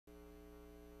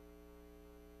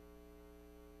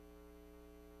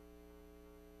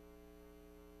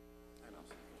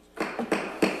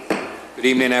Good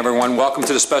evening, everyone. Welcome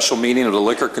to the special meeting of the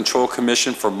Liquor Control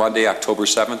Commission for Monday, October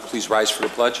 7th. Please rise for the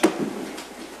pledge.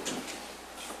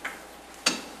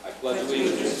 I pledge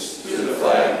allegiance to the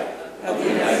flag of the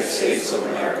United States of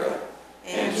America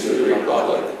and to the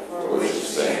republic for which it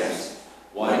stands,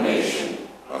 one nation,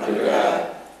 under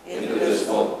God,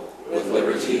 indivisible, with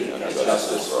liberty and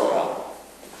justice for all.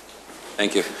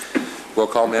 Thank you. Roll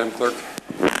call, Madam Clerk.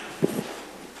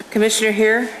 Commissioner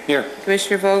Here. Here.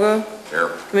 Commissioner Vogel. Here.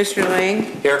 Commissioner Lang.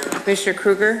 Here. Commissioner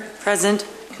Kruger. Present.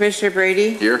 Commissioner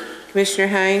Brady. Here. Commissioner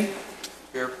Hein.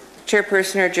 Here.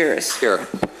 Chairperson Argyris. Here.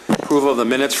 Approval of the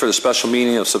minutes for the special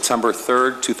meeting of September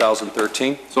 3rd,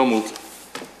 2013. So moved.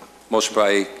 Motion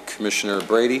by Commissioner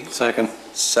Brady. Second.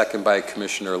 Second by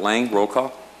Commissioner Lang. Roll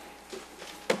call.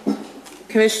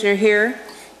 Commissioner Here.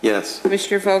 Yes.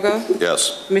 Commissioner Vogel.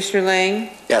 Yes. Commissioner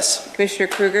Lang. Yes. Commissioner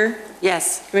Kruger.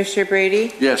 Yes. Commissioner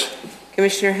Brady. Yes.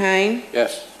 Commissioner Hein.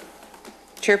 Yes.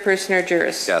 Chairperson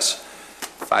Argyris. Yes.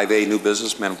 5A, new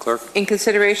business, Madam Clerk. In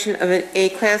consideration of a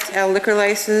Class L liquor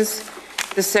license,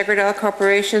 the Segredal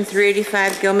Corporation,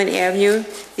 385 Gilman Avenue.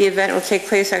 The event will take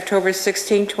place October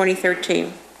 16,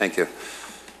 2013. Thank you.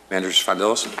 Manager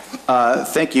Sfondilis.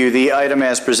 Thank you. The item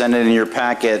as presented in your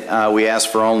packet, we ask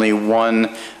for only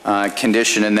one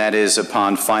condition, and that is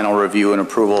upon final review and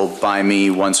approval by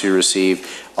me once we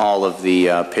receive all of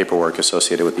the paperwork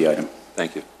associated with the item.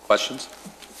 Thank you. Questions?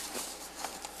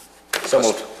 So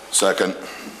moved. Second.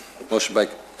 Motion by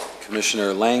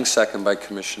Commissioner Lang, second by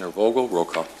Commissioner Vogel. Roll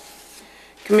call.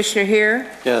 Commissioner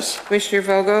Here. Yes. Commissioner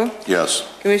Vogel. Yes.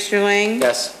 Commissioner Lang.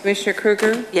 Yes. Commissioner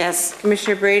Kruger. Yes.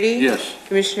 Commissioner Brady. Yes.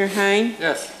 Commissioner Hein.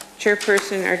 Yes.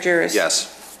 Chairperson Argyris.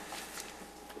 Yes.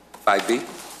 5B.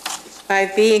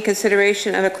 5B, in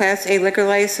consideration of a Class A liquor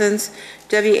license,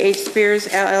 W.H. Spears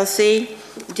LLC,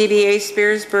 DBA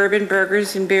Spears Bourbon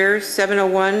Burgers and Beer,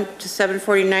 701 to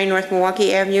 749 North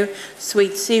Milwaukee Avenue,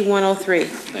 Suite C 103.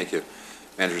 Thank you.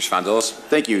 Manager Sfondilis.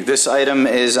 Thank you. This item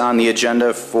is on the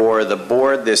agenda for the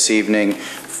board this evening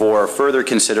for further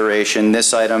consideration.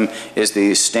 This item is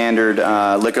the standard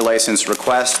liquor license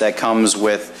request that comes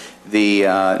with the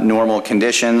normal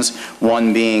conditions,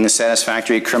 one being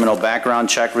satisfactory criminal background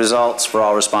check results for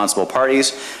all responsible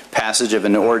parties, passage of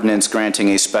an ordinance granting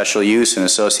a special use and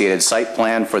associated site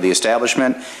plan for the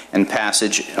establishment, and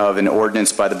passage of an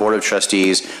ordinance by the Board of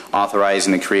Trustees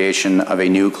authorizing the creation of a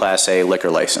new Class A liquor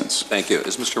license. Thank you.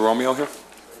 Is Mr. Romeo here?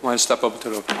 You want to step up to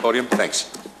the podium? Thanks.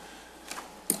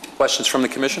 Questions from the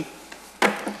Commission?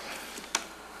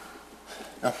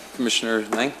 No. Commissioner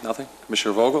Lang? Nothing?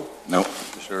 Commissioner Vogel? No.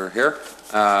 Commissioner Here?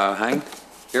 Hein?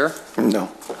 Here?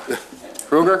 No.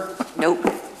 Kruger? Nope.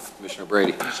 Commissioner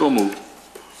Brady. So moved.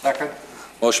 Second.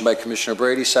 Motion by Commissioner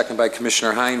Brady, second by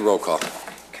Commissioner Hein. Roll call.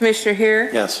 Commissioner Here.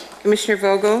 Yes. Commissioner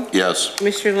Vogel. Yes.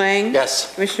 Commissioner Lang.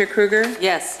 Yes. Commissioner Kruger.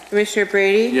 Yes. Commissioner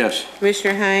Brady. Yes.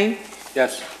 Commissioner Hein.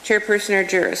 Yes. Chairperson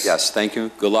Argyris. Yes, thank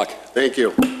you. Good luck. Thank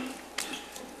you.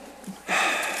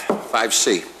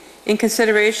 5C. In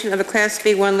consideration of a Class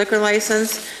B1 liquor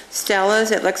license,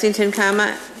 Stella's at Lexington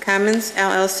Commons,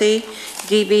 LLC,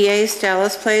 DBA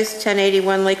Stella's Place,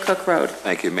 1081 Lake Cook Road.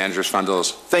 Thank you. Manager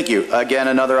Sfondilis. Thank you. Again,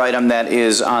 another item that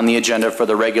is on the agenda for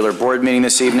the regular board meeting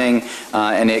this evening,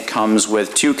 and it comes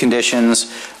with two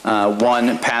conditions.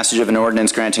 One, passage of an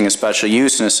ordinance granting a special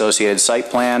use and associated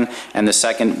site plan, and the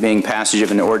second being passage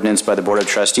of an ordinance by the Board of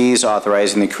Trustees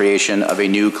authorizing the creation of a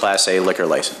new Class A liquor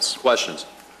license. Questions?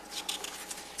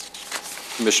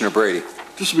 Commissioner Brady.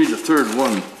 This will be the third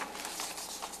one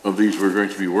of these we're going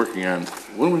to be working on.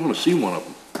 When are we going to see one of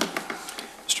them?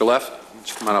 Mr. Leff, why don't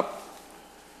you come on up?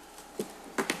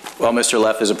 Well, Mr.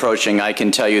 Leff is approaching. I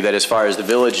can tell you that as far as the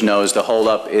village knows, the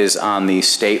holdup is on the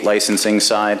state licensing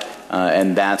side,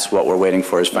 and that's what we're waiting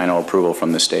for is final approval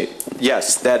from the state.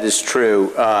 Yes, that is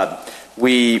true.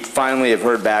 We finally have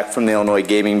heard back from the Illinois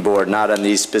Gaming Board, not on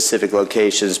these specific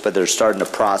locations, but they're starting to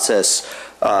process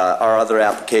our other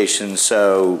applications.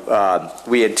 So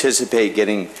we anticipate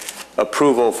getting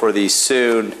approval for these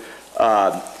soon.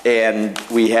 And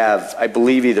we have, I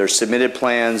believe, either submitted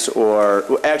plans or,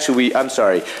 actually,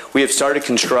 we have started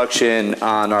construction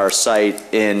on our site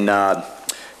in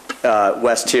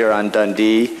West Huron,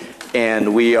 Dundee.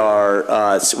 And we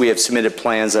have submitted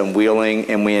plans on Wheeling,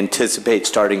 and we anticipate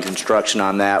starting construction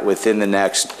on that within the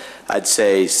next, I'd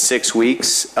say, 6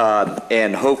 weeks.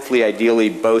 And hopefully, ideally,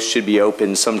 both should be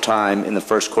open sometime in the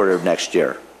first quarter of next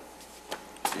year.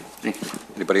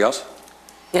 Anybody else?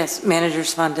 Yes. Manager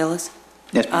Sfondilis.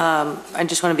 Yes. I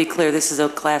just want to be clear, this is a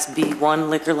Class B1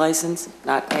 liquor license,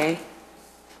 not A?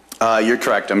 You're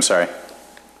correct. I'm sorry.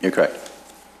 You're correct.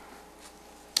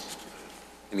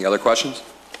 Any other questions?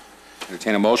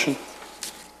 Entertain a motion.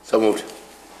 So moved.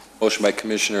 Motion by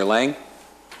Commissioner Lang,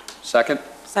 Second?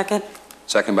 Second?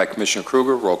 Second by Commissioner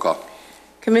Kruger. Roll call.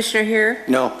 Commissioner Heer,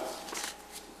 No.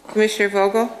 Commissioner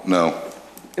Vogel, No.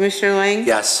 Commissioner Lang,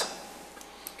 Yes.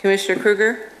 Commissioner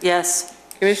Kruger, Yes.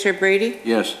 Commissioner Brady,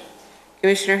 Yes.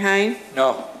 Commissioner Hein,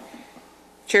 No.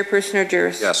 Chairperson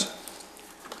Argyros. Yes.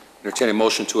 Entertain a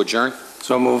motion to adjourn.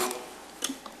 So move.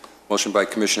 Motion by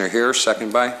Commissioner Heer,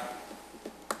 second by?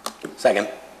 Second.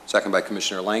 Second by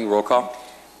Commissioner Lang. Roll call.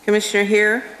 Commissioner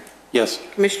Heer, Yes.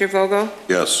 Commissioner Vogel,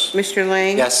 Yes. Commissioner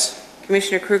Lang, Yes.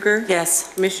 Commissioner Kruger,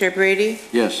 Yes. Commissioner Brady,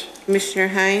 Yes. Commissioner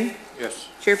Hein, Yes.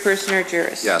 Chairperson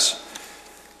Argyros. Yes.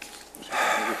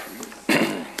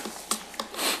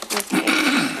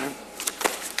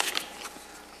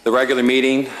 The regular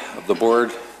meeting of the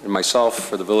board and myself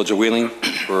for the Village of Wheeling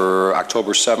for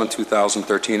October 7,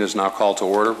 2013 is now called to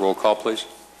order. Roll call, please.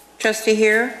 Trustee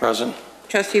Heer, Present.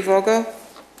 Trustee Vogel,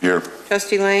 Here.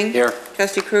 Trustee Lang, Here.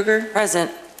 Trustee Kruger,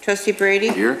 Present? Trustee Brady,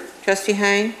 Here. Trustee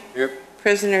Hein, Here.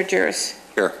 President Argyros.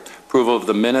 Here. Approval of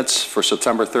the minutes for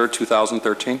September 3rd,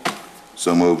 2013.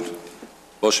 So moved.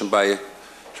 Motion by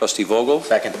Trustee Vogel.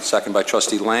 Second. Second by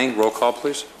Trustee Lang. Roll call,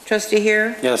 please. Trustee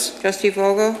Heer, Yes. Trustee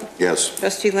Vogel, Yes.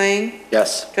 Trustee Lang,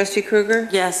 Yes. Trustee Kruger,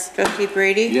 Yes. Trustee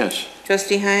Brady, Yes.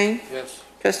 Trustee Hein, Yes.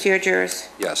 Trustee Argyros.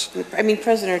 Yes.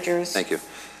 President Argyros. Thank you.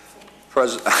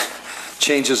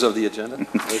 Changes of the agenda?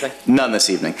 Anything? None this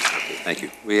evening. Thank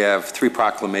you. We have 3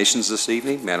 proclamations this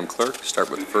evening. Madam Clerk, start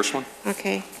with the first one.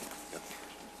 Okay.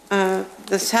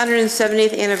 The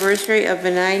 170th anniversary of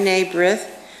B'nai B'rith.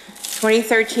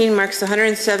 2013 marks the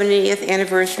 170th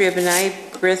anniversary of B'nai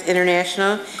B'rith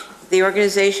International. The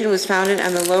organization was founded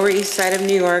on the Lower East Side of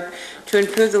New York to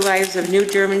improve the lives of new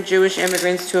German Jewish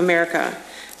immigrants to America.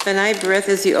 B'nai B'rith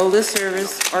is the oldest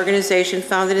service organization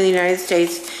founded in the United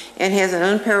States and has an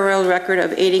unparalleled record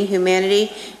of aiding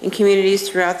humanity in communities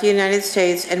throughout the United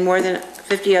States and more than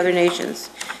 50 other nations.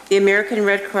 The American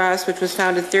Red Cross, which was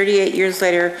founded 38 years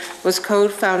later, was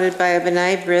co-founded by a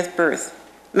B'nai B'rith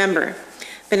member.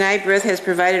 B'nai B'rith has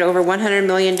provided over $100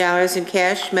 million in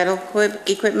cash, medical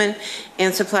equipment,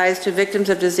 and supplies to victims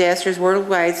of disasters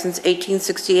worldwide since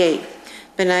 1868.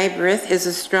 B'nai B'rith is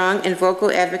a strong and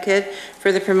vocal advocate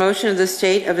for the promotion of the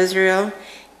State of Israel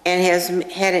and has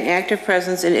had an active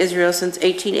presence in Israel since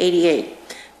 1888.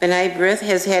 B'nai B'rith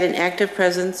has had an active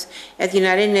presence at the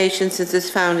United Nations since its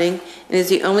founding and is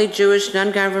the only Jewish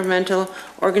non-governmental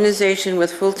organization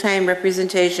with full-time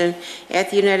representation at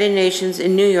the United Nations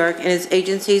in New York and its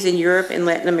agencies in Europe and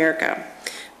Latin America.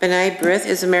 B'nai B'rith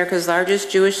is America's largest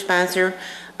Jewish sponsor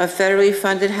of federally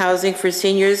funded housing for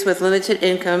seniors with limited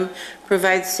income,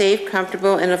 provides safe,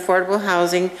 comfortable, and affordable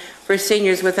housing for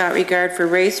seniors without regard for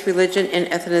race, religion, and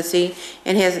ethnicity,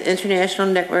 and has an international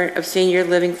network of senior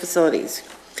living facilities.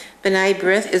 B'nai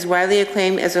B'rith is widely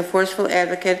acclaimed as a forceful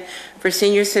advocate for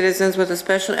senior citizens with a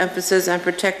special emphasis on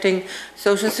protecting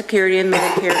Social Security and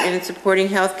Medicare and in supporting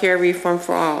health care reform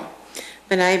for all.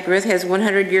 B'nai B'rith has a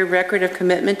 100-year record of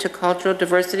commitment to cultural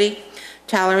diversity,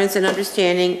 tolerance, and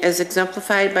understanding as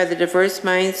exemplified by the Diverse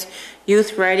Minds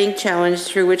Youth Writing Challenge,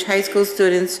 through which high school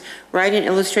students write and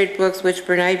illustrate books which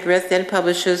B'nai B'rith then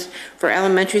publishes for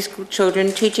elementary school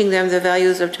children, teaching them the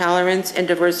values of tolerance and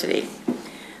diversity.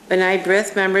 B'nai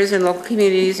B'rith members in local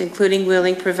communities, including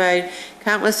Wheeling, provide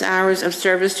countless hours of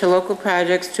service to local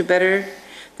projects to better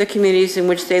the communities in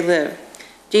which they live.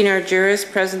 Dean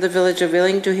Argyros, President of the Village of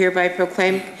Wheeling, do hereby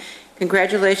proclaim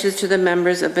congratulations to the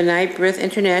members of B'nai B'rith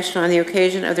International on the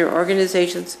occasion of their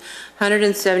organization's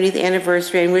 170th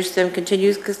anniversary and wish them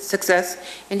continued success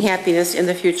and happiness in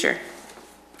the future.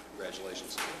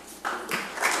 Congratulations.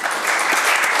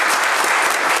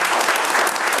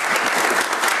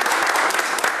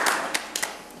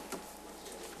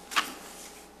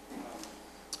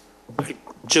 I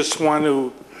just want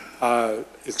to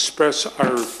express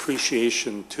our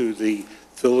appreciation to the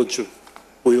Village of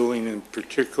Wheeling, and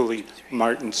particularly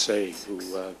Martin Say, who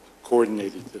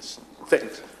coordinated this.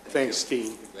 Thanks,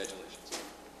 Dean. Congratulations.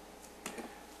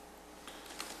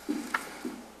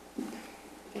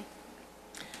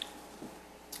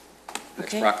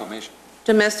 Next Okay. proclamation.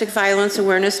 Domestic Violence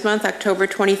Awareness Month, October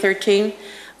 2013.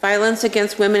 Violence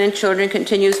against women and children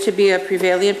continues to be a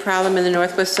prevalent problem in the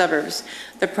northwest suburbs.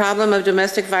 The problem of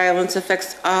domestic violence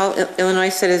affects all Illinois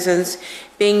citizens,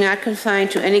 being not confined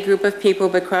to any group of people,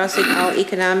 but crossing all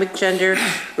economic, gender,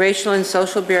 racial, and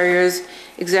social barriers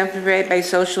exemplified by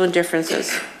social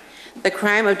indifferences. The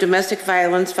crime of domestic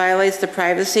violence violates the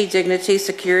privacy, dignity,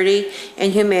 security,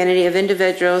 and humanity of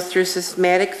individuals through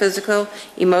systematic physical,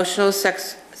 emotional,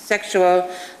 sexual,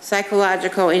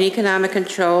 psychological, and economic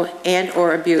control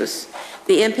and/or abuse.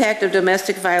 The impact of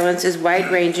domestic violence is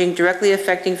wide-ranging, directly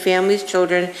affecting families,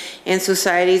 children, and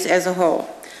societies as a whole.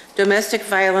 Domestic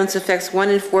violence affects 1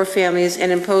 in 4 families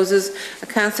and imposes a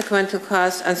consequential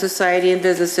cost on society and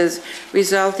businesses,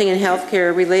 resulting in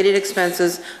healthcare-related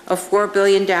expenses of $4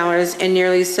 billion and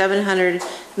nearly $700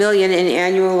 million in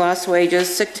annual lost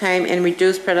wages, sick time, and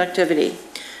reduced productivity.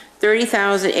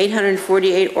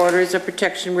 30,848 orders of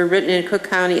protection were written in Cook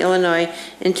County, Illinois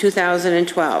in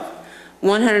 2012.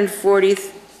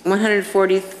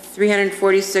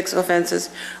 346 offenses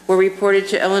were reported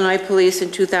to Illinois police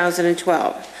in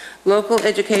 2012. Local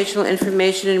educational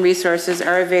information and resources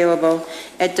are available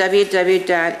at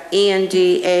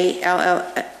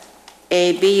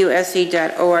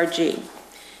www.endallabuse.org.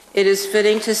 It is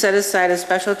fitting to set aside a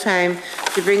special time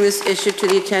to bring this issue to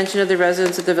the attention of the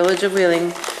residents of the Village of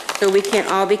Wheeling so we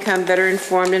can all become better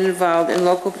informed and involved in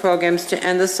local programs to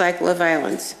end the cycle of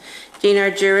violence. Dean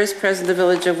Argyris, President of the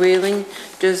Village of Wheeling,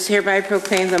 does hereby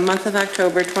proclaim the month of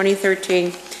October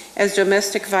 2013 as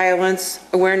Domestic Violence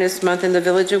Awareness Month in the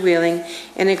Village of Wheeling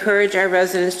and encourage our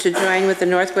residents to join with the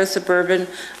Northwest Suburban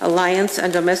Alliance on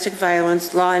Domestic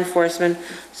Violence, law enforcement,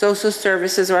 social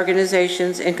services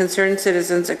organizations, and concerned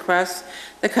citizens across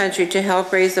the country to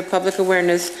help raise the public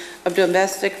awareness of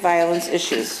domestic violence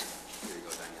issues.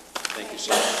 Thank you,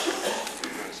 sir.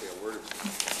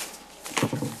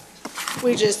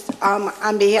 We just,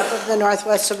 on behalf of the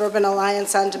Northwest Suburban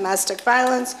Alliance on Domestic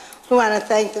Violence, we want to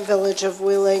thank the Village of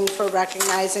Wheeling for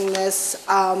recognizing this.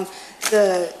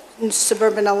 The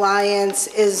Suburban Alliance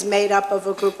is made up of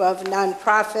a group of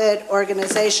nonprofit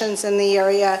organizations in the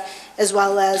area, as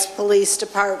well as police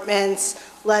departments,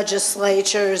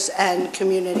 legislatures, and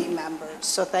community members.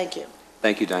 So thank you.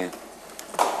 Thank you, Diane.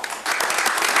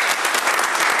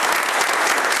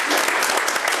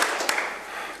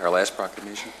 Our last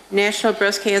proclamation. National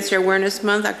Breast Cancer Awareness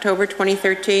Month, October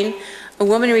 2013. A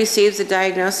woman receives a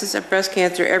diagnosis of breast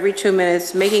cancer every 2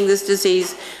 minutes, making this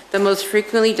disease the most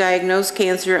frequently diagnosed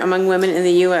cancer among women in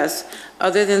the U.S.,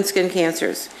 other than skin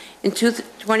cancers. In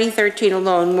 2013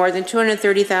 alone, more than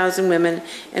 230,000 women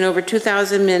and over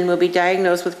 2,000 men will be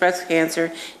diagnosed with breast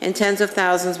cancer, and tens of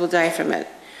thousands will die from it.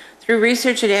 Through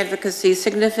research and advocacy,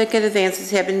 significant advances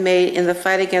have been made in the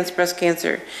fight against breast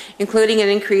cancer, including an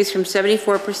increase from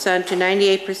 74% to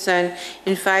 98%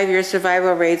 in 5-year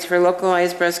survival rates for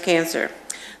localized breast cancer.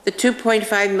 The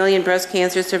 2.5 million breast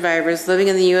cancer survivors living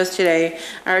in the U.S. today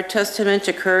are a testament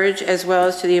to courage as well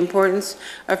as to the importance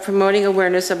of promoting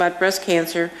awareness about breast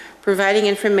cancer, providing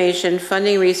information,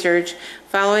 funding research,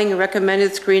 following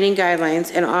recommended screening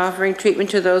guidelines, and offering treatment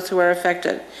to those who are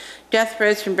affected. Death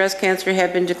rates from breast cancer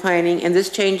have been declining, and this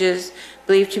change is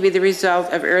believed to be the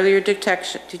result of earlier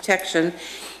detection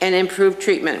and improved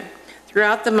treatment.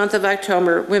 Throughout the month of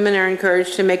October, women are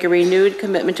encouraged to make a renewed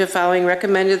commitment to following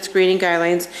recommended screening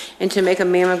guidelines and to make a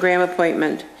mammogram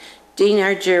appointment. Dean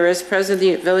Argyris, President of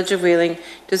the Village of Wheeling,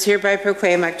 does hereby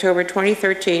proclaim October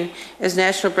 2013 as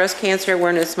National Breast Cancer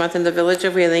Awareness Month in the Village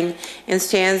of Wheeling and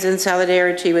stands in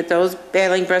solidarity with those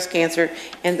battling breast cancer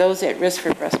and those at risk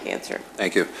for breast cancer.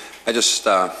 Thank you. I just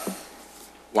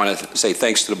want to say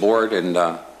thanks to the board and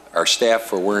our staff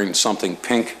for wearing something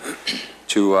pink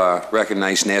to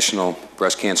recognize National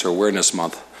Breast Cancer Awareness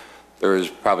Month. There is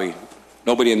probably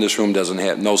nobody in this room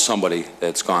knows somebody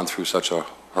that's gone through such a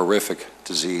horrific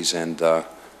disease, and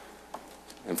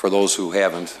for those who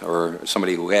haven't, or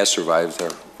somebody who has survived,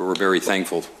 we're very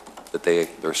thankful that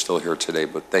they're still here today.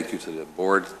 But thank you to the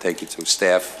board, thank you to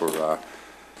staff for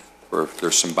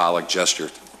their symbolic gesture.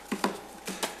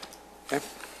 Okay.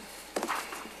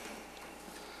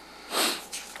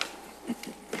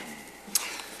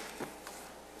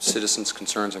 Citizens'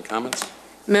 concerns and comments.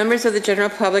 Members of the general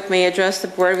public may address the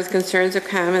board with concerns or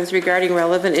comments regarding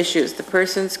relevant issues. The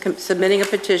persons submitting a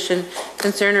petition,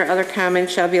 concern, or other comment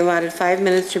shall be allotted 5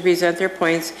 minutes to present their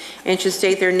points and should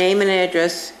state their name and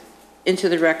address into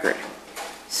the record.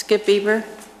 Skip Bieber.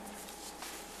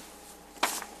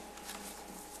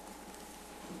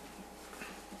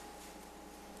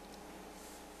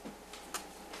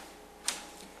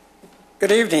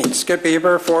 Good evening, Skip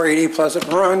Bieber, 480 Pleasant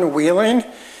Run, Wheeling,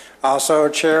 also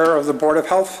Chair of the Board of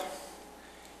Health.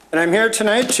 And I'm here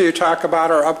tonight to talk about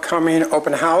our upcoming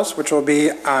open house, which will be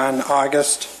on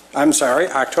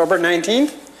October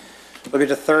 19th. It'll be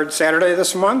the third Saturday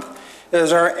this month. It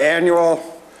is our annual,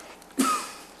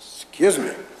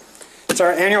 it's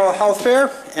our annual health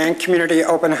fair and community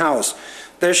open house.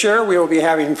 This year we will be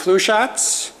having flu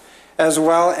shots as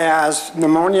well as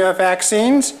pneumonia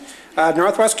vaccines.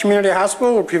 Northwest Community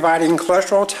Hospital will be providing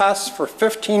cholesterol tests for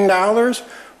 $15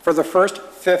 for the first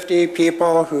 50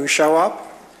 people who show up.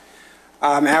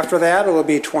 After that, it will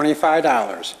be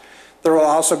 $25. There will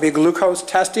also be glucose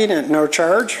testing at no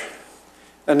charge,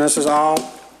 and this is all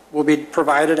will be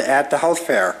provided at the health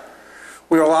fair.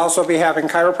 We will also be having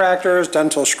chiropractors,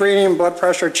 dental screening, blood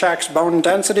pressure checks, bone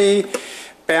density,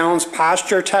 balance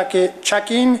posture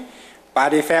checking,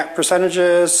 body fat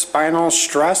percentages, spinal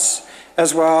stress,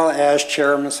 as well as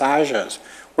chair massages.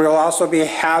 We will also be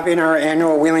having our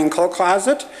annual Wheeling Coat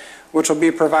Closet, which will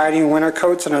be providing winter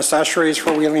coats and accessories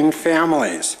for Wheeling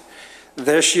families.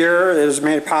 This year it is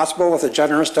made possible with a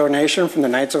generous donation from the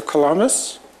Knights of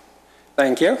Columbus.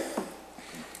 Thank you.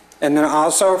 And then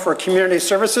also for community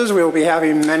services, we will be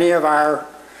having many of our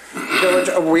Village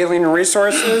of Wheeling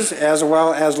resources, as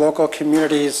well as local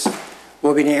communities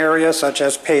will be in the area, such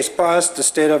as Pace Bus. The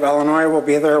state of Illinois will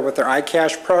be there with their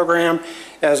iCash program,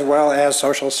 as well as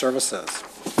social services.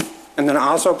 And then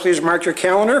also please mark your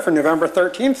calendar for November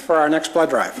 13th for our next blood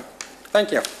drive.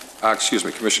 Thank you. Excuse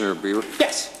me, Commissioner Beaver?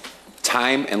 Yes.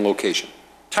 Time and location.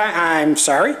 I'm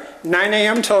sorry, 9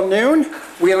 a.m. till noon,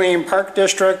 Wheeling Park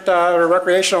District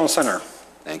Recreational Center.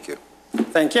 Thank you.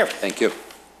 Thank you. Thank you.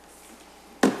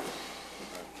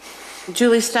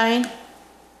 Julie Stein?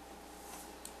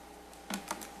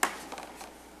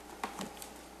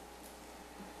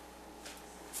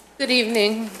 Good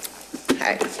evening.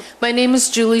 Hi. My name is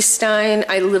Julie Stein.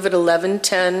 I live at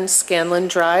 1110 Scanlon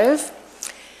Drive.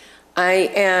 I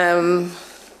am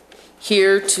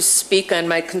here to speak on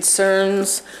my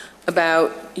concerns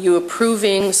about you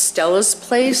approving Stella's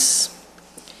Place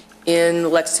in the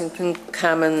Lexington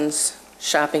Commons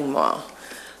shopping mall.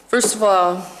 First of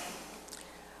all,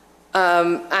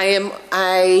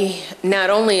 I not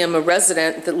only am a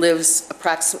resident that lives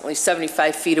approximately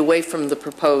 75 feet away from the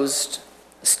proposed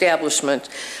establishment,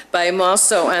 but I'm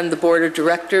also on the board of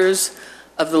directors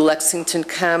of the Lexington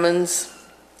Commons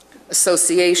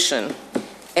Association.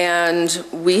 And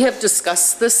we have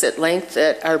discussed this at length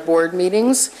at our board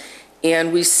meetings,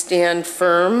 and we stand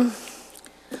firm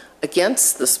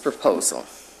against this proposal.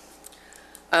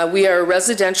 We are a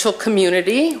residential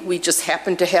community. We just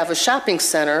happen to have a shopping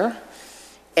center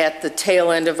at the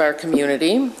tail end of our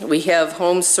community. We have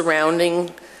homes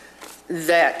surrounding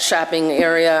that shopping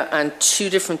area on two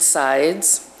different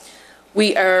sides.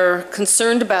 We are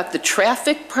concerned about the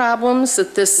traffic problems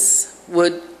that this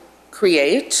would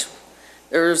create.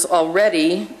 There's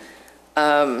already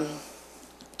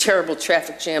terrible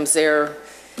traffic jams there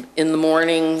in the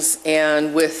mornings,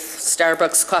 and with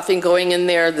Starbucks coffee going in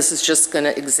there, this is just going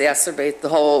to exacerbate the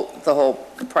whole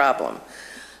problem.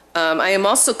 I am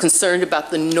also concerned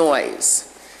about the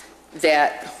noise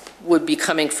that would be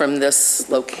coming from this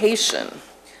location.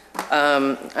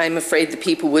 I'm afraid the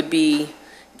people would be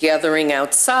gathering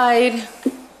outside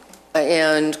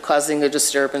and causing a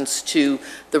disturbance to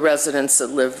the residents that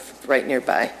live right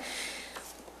nearby.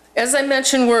 As I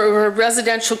mentioned, we're a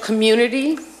residential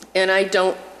community, and I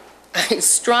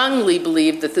strongly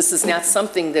believe that this is not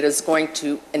something that is going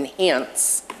to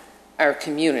enhance our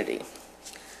community.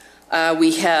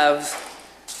 We have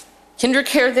kinder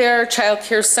care there, child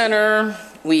care center.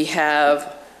 We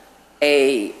have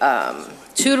a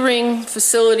tutoring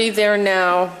facility there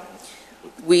now.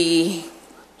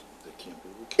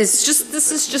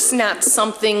 This is just not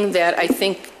something that I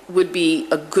think would be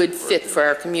a good fit for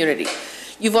our community.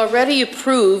 You've already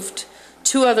approved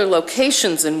 2 other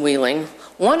locations in Wheeling,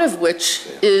 one of which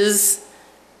is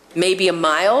maybe a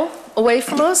mile away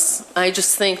from us. I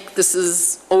just think this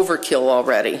is overkill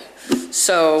already.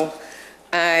 So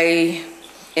I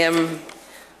am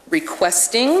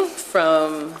requesting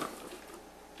from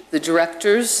the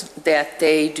directors that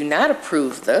they do not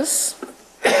approve this.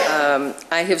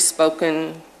 I have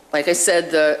spoken, like I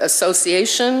said, the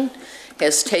association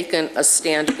has taken a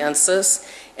stand against this,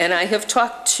 and I have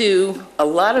talked to a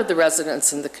lot of the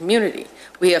residents in the community.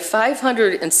 We have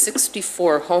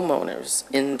 564 homeowners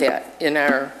in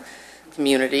our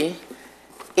community,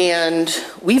 and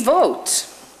we vote.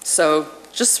 So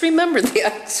just remember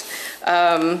that.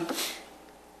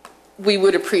 We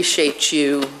would appreciate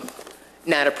you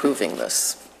not approving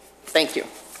this. Thank you.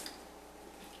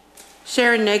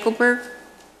 Sharon Nagelberg?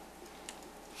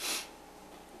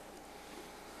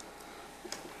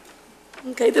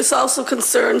 Okay, this also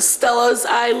concerns Stella's.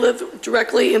 I live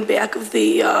directly in back of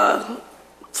the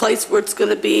place where it's going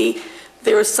to be.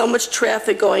 There is so much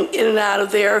traffic going in and out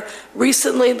of there.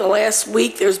 Recently, the last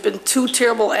week, there's been 2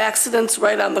 terrible accidents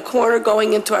right on the corner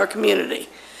going into our community.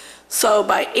 So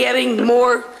by adding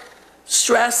more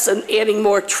stress and adding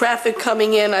more traffic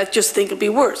coming in, I just think it'd be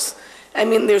worse. I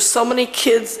mean, there's so many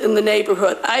kids in the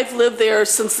neighborhood. I've lived there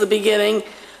since the beginning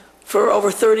for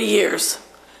over 30 years.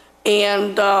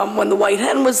 And when the White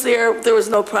Hen was there, there was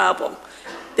no problem.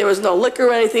 There was no liquor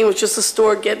or anything. It was just a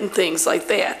store getting things like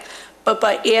that. But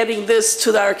by adding this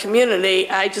to our community,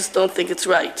 I just don't think it's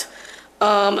right.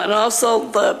 And also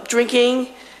the drinking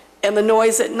and the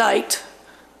noise at night.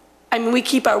 I mean, we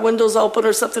keep our windows open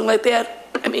or something like that.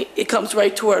 I mean, it comes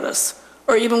right toward us.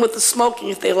 Or even with the smoking,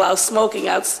 if they allow smoking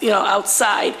out,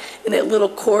 outside in that little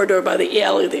corridor by the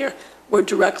alley there, we're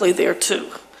directly there too.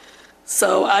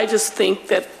 So I just think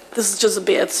that this is just a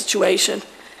bad situation.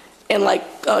 And like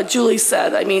Julie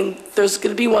said, I mean, there's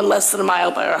going to be one less than a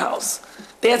mile by our house.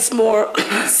 That's more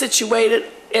situated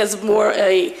as more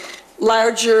a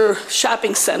larger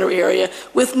shopping center area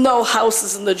with no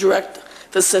houses in the direct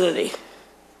vicinity.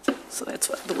 So that's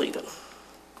what I believe in.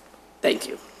 Thank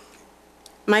you.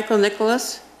 Michael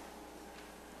Nicholas.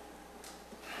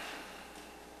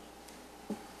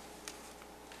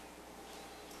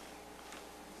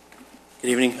 Good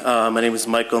evening. My name is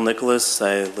Michael Nicholas.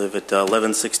 I live at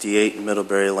 1168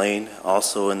 Middlebury Lane,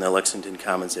 also in the Lexington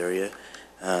Commons area.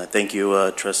 Thank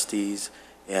you, trustees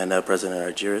and President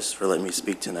Argyris, for letting me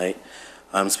speak tonight.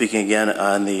 I'm speaking again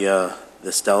on the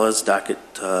Stellas, docket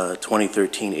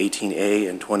 2013-18A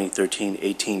and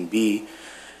 2013-18B.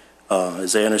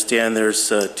 As I understand,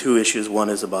 there's two issues. One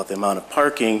is about the amount of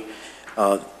parking.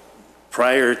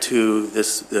 Prior to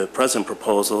the present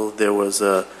proposal, there was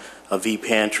a V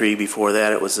Pantry. Before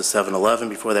that, it was a 7-Eleven.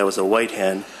 Before that was a White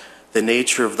Hen. The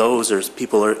nature of those is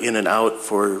people are in and out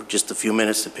for just a few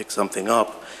minutes to pick something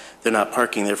up. They're not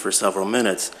parking there for several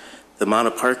minutes. The amount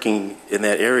of parking in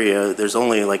that area, there's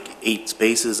only like 8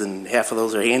 spaces, and half of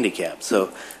those are handicapped.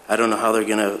 So I don't know how they're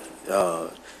going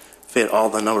to fit all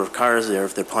the number of cars there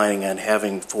if they're planning on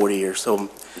having 40 or so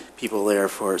people there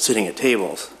for sitting at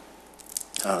tables.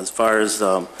 As far as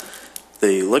the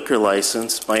liquor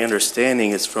license, my understanding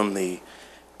is from the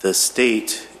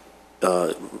state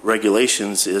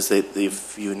regulations is that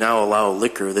if you now allow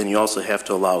liquor, then you also have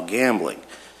to allow gambling.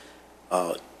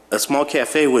 A small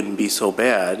cafe wouldn't be so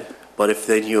bad, but if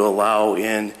then you allow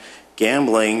in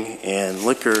gambling and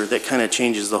liquor, that kind of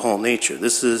changes the whole nature.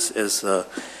 This is, as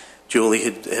Julie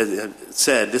had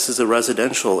said, this is a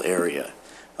residential area.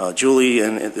 Julie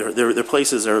and their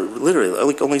places are literally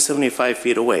like only 75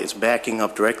 feet away. It's backing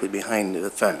up directly behind the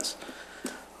fence.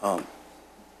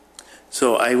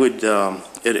 So I would,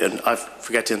 and I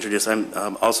forgot to introduce,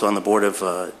 I'm also on the board of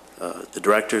the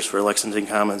directors for Lexington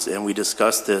Commons, and we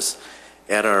discussed this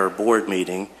at our board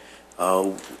meeting.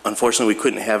 Unfortunately, we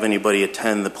couldn't have anybody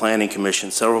attend the planning commission.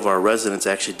 Several of our residents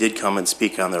actually did come and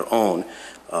speak on their own.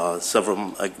 Several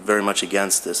of them very much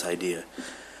against this idea.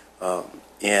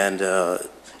 And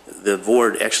the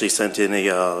board actually sent in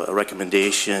a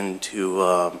recommendation to,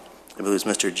 I believe it was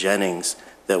Mr. Jennings,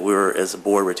 that as a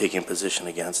board, we're taking a position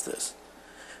against this.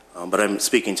 But I'm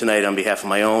speaking tonight on behalf of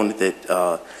my own that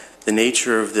the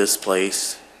nature of this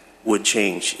place would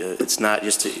change. It's not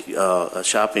just a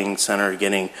shopping center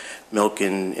getting milk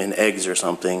and eggs or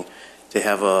something. To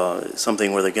have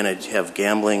something where they're going to have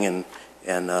gambling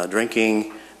and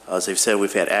drinking. As they've said,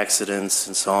 we've had accidents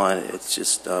and so on. It's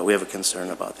just, we have a concern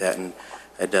about that, and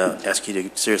I'd ask you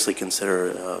to seriously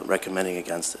consider recommending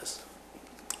against this.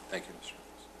 Thank you,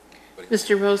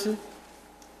 Mr. Mr. Rosen.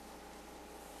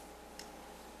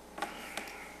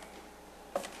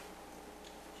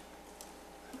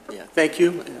 Yeah, thank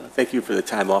you. Thank you for the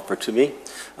time offered to me.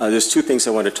 There's two things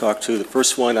I want to talk to. The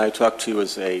first one I talked to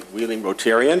is a Wheeling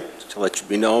Rotarian, to let you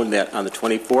be known that on the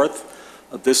 24th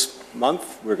of this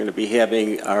month, we're going to be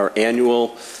having our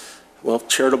annual,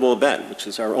 charitable event, which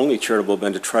is our only charitable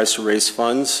event that tries to raise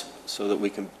funds so that we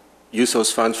can use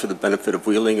those funds for the benefit of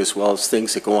Wheeling, as well as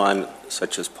things that go on,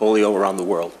 such as polio around the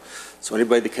world. So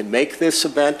anybody that can make this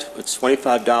event, it's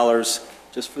 $25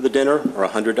 just for the dinner, or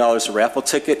 $100 a raffle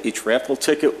ticket. Each raffle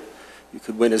ticket, you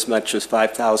could win as much as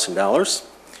 $5,000,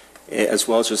 as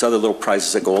well as there's other little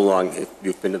prizes that go along if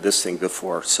you've been to this thing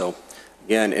before. So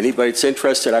again, anybody that's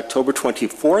interested, October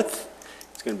 24th,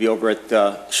 it's going to be over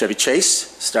at Chevy Chase,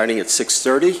 starting at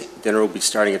 6:30. Dinner will be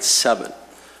starting at 7.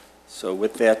 So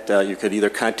with that, you could either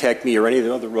contact me or any of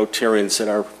the other Rotarians that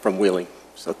are from Wheeling.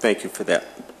 So thank you for that.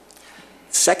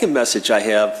 Second message I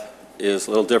have is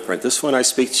a little different. This one I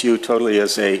speak to you totally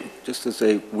just as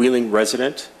a Wheeling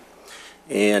resident.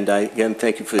 And again,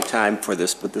 thank you for the time for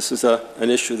this. But this is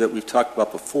an issue that we've talked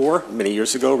about before, many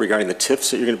years ago, regarding the TIFs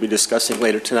that you're going to be discussing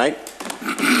later tonight.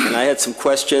 And I had some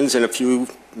questions and a few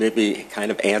maybe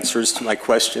kind of answers to my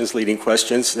questions, leading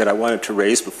questions that I wanted to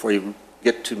raise before you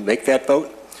get to make that vote.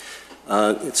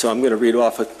 So I'm going to read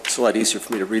off. It's a lot easier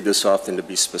for me to read this off than to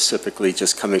be specifically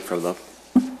just coming from the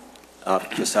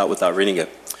just out without reading it.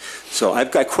 So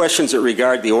I've got questions that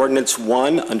regard the Ordinance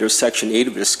 1 under Section 8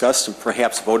 to be discussed and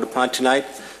perhaps voted upon tonight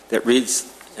that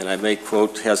reads, and I may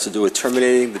quote, has to do with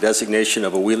terminating the designation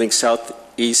of a Wheeling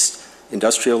Southeast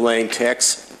Industrial Lane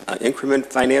tax increment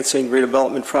financing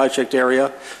redevelopment project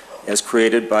area as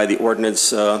created by the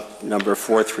ordinance number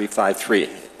 4353.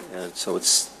 And so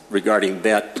it's regarding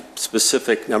that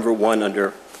specific number 1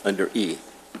 under E.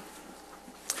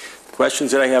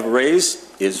 Questions that I have raised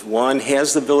is, 1,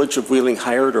 has the Village of Wheeling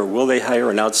hired or will they hire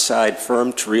an outside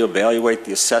firm to reevaluate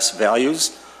the assessed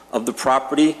values of the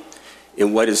property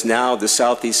in what is now the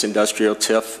Southeast Industrial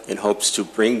TIF in hopes to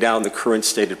bring down the current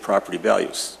stated property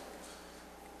values?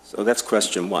 So that's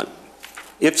question 1.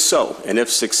 If so, and if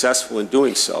successful in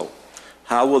doing so,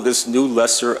 how will this new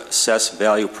lesser assessed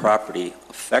value property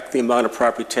affect the amount of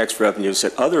property tax revenues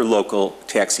that other local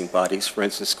taxing bodies, for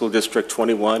instance, School District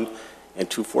 21 and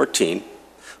 214,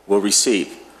 will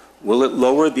receive? Will it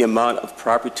lower the amount of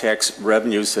property tax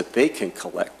revenues that they can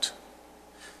collect?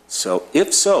 So,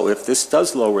 if this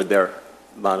does lower their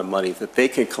amount of money that they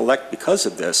can collect because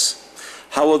of this,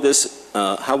 how will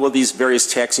these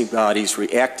various taxing bodies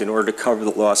react in order to cover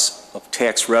the loss of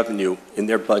tax revenue in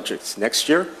their budgets next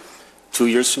year, 2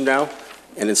 years from now,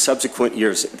 and in subsequent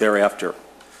years thereafter?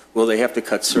 Will they have to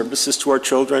cut services to our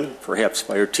children, perhaps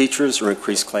fire teachers or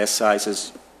increase class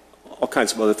sizes? All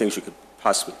kinds of other things you could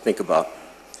possibly think about.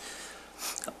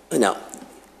 Now,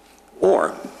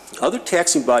 or other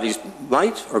taxing bodies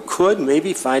might or could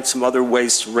maybe find some other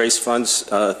ways to raise funds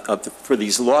for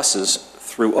these losses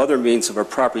through other means of our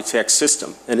property tax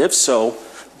system. And if so,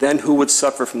 then who would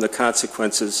suffer from the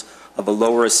consequences of a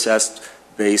lower assessed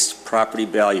based property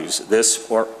values, this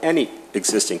or any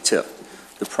existing TIF?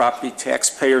 The property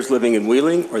taxpayers living in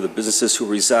Wheeling or the businesses who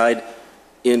reside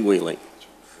in Wheeling?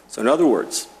 So in other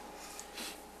words,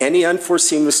 any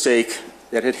unforeseen mistake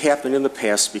that had happened in the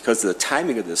past because of the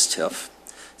timing of this TIF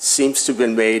seems to have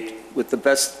been made with the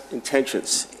best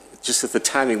intentions, just that the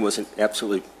timing wasn't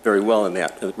absolutely very well in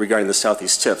that regarding the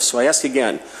Southeast TIF. So I ask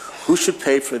again, who should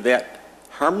pay for that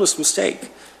harmless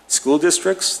mistake? School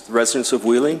districts, the residents of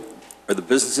Wheeling, or the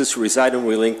businesses who reside in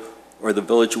Wheeling, or the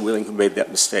Village of Wheeling who made that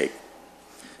mistake?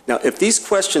 Now, if these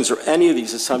questions or any of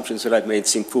these assumptions that I've made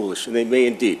seem foolish, and they may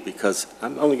indeed, because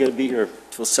I'm only going to be here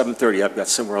till 7:30, I've got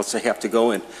somewhere else I have to go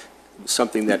in,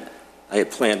 something that I had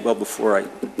planned well before I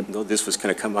know this was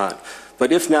going to come on.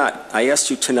 But if not, I ask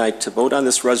you tonight to vote on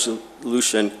this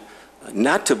resolution,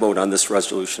 not to vote on this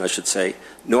resolution, I should say,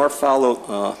 nor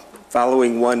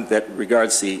following one that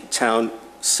regards the town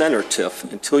center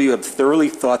TIF until you have thoroughly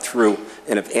thought through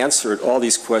and have answered all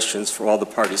these questions for all the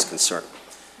parties concerned.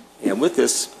 And with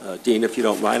this, Dean, if you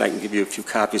don't mind, I can give you a few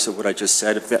copies of what I just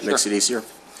said, if that makes it easier.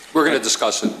 We're going to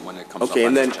discuss it when it comes up. Okay,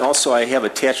 and then also I have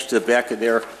attached to the back of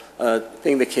there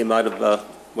thing that came out of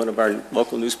one of our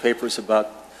local newspapers about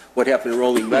what happened in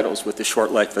Rolling Meadows with the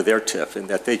short life of their TIF, and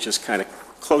that they just kind of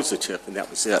closed the TIF and that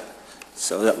was it.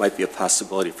 So that might be a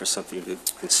possibility for something to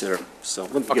consider. So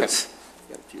let me get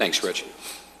Thanks, Rich.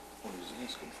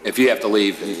 If you have to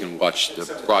leave, you can watch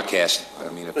the broadcast. I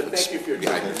mean, if it's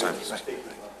behind your time.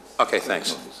 Okay,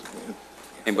 thanks.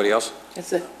 Anybody else?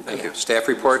 That's it. Thank you. Staff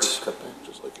reports?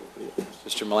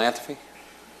 Mr. Melanthropy?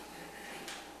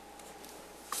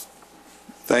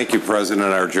 Thank you, President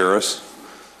Argyris.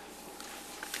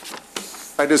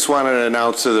 I just wanted to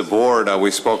announce to the board,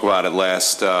 we spoke about it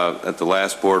at the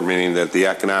last board meeting, that the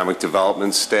economic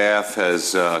development staff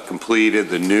has completed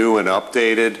the new and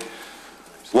updated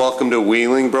Welcome to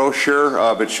Wheeling brochure.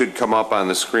 It should come up on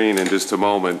the screen in just a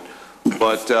moment.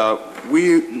 But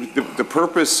the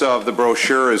purpose of the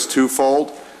brochure is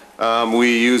twofold.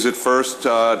 We use it first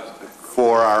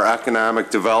for our economic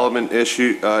development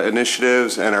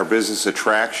initiatives and our business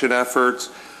attraction efforts,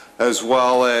 as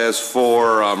well as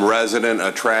for resident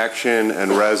attraction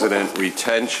and resident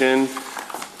retention.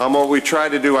 What we try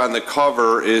to do on the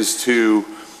cover is to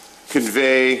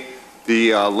convey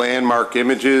the landmark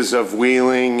images of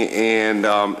Wheeling and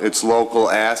its local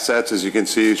assets. As you can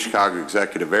see, Chicago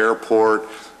Executive Airport,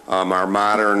 our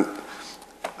modern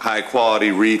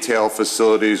high-quality retail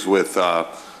facilities with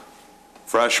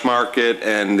Fresh Market,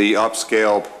 and the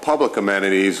upscale public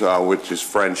amenities, which is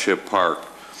Friendship Park.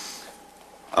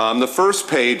 The first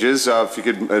pages, if you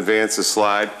could advance the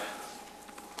slide,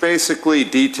 basically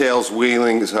details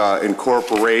Wheeling's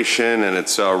incorporation and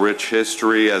its rich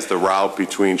history as the route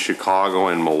between Chicago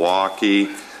and Milwaukee.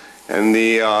 And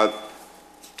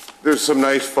there's some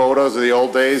nice photos of the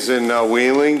old days in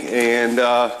Wheeling. And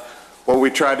what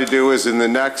we try to do is in the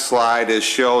next slide is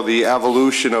show the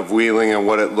evolution of Wheeling and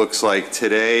what it looks like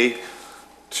today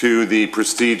to the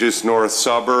prestigious north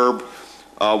suburb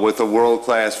with a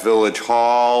world-class Village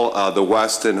Hall, the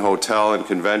Westin Hotel and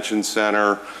Convention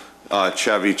Center,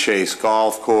 Chevy Chase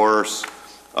Golf Course,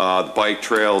 bike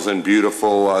trails, and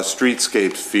beautiful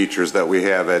streetscape features that we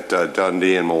have at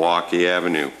Dundee and Milwaukee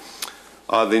Avenue.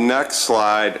 The next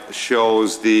slide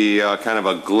shows the kind of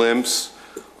a glimpse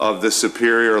of the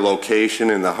Superior location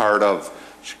in the heart of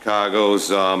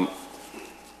Chicago's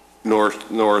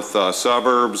north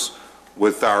suburbs,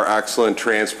 with our excellent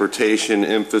transportation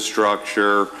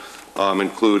infrastructure,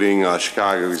 including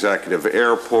Chicago Executive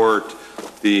Airport,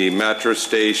 the metro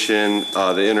station,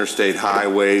 the interstate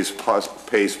highways,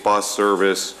 PACE bus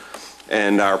service,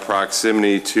 and our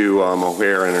proximity to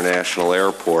O'Hare International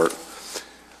Airport.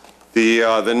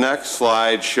 The next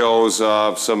slide shows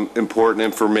some important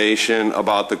information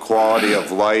about the quality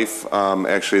of life.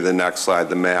 Actually, the next slide,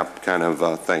 the map, kind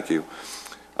of, thank you.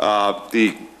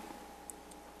 The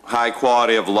high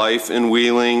quality of life in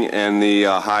Wheeling and the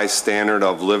high standard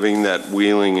of living that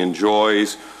Wheeling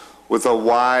enjoys, with a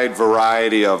wide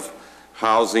variety of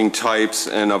housing types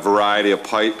and a variety of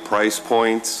price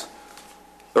points.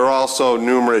 There are also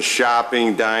numerous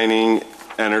shopping, dining,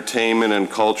 entertainment, and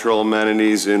cultural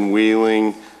amenities in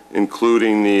Wheeling,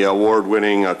 including the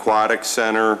award-winning Aquatic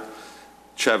Center,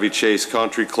 Chevy Chase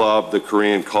Country Club, the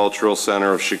Korean Cultural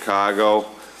Center of Chicago.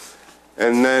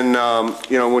 And then,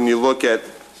 you know, when you look at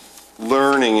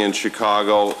learning in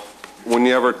Chicago,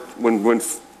 when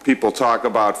people talk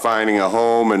about finding a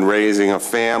home and raising a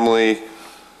family,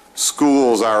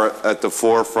 schools are at the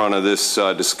forefront of this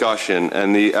discussion,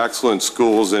 and the excellent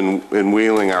schools in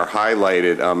Wheeling are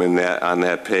highlighted on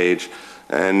that page.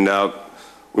 And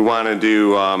we wanted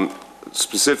to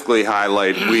specifically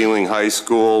highlight Wheeling High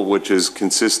School, which is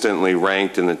consistently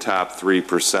ranked in the top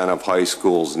 3% of high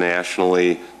schools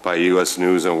nationally by U.S.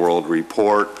 News and World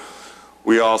Report.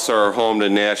 We also are home to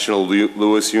National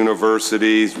Louis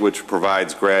University, which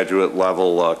provides graduate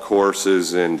level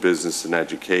courses in business and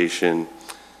education.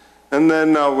 And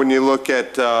then when you look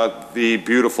at the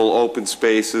beautiful open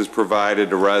spaces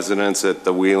provided to residents at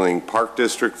the Wheeling Park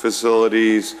District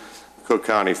facilities, Cook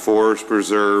County Forest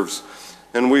Preserves,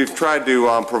 and we've tried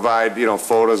to provide, you know,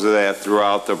 photos of that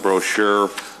throughout the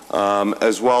brochure,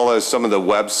 as well as some of the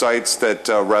websites that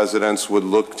residents would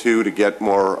look to get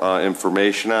more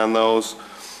information on those,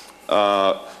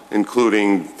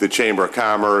 including the Chamber of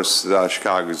Commerce, the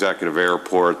Chicago Executive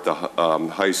Airport, the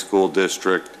high school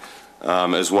district,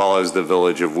 as well as the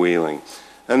Village of Wheeling.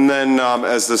 And then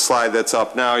as the slide that's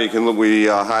up now, we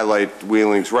highlight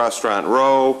Wheeling's Restaurant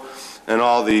Row and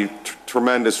all the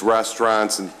tremendous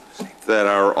restaurants that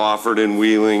are offered in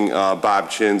Wheeling. Bob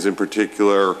Chin's in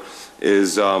particular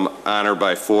is honored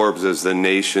by Forbes as the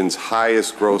nation's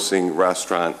highest grossing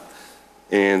restaurant.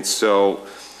 And so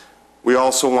we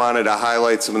also wanted to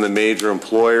highlight some of the major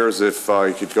employers, if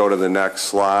you could go to the next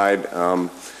slide,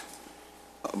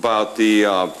 about the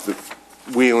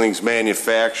Wheeling's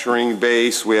manufacturing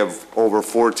base. We have over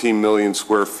 14 million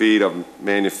square feet of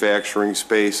manufacturing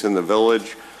space in the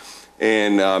village,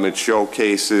 and it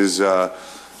showcases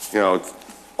you know,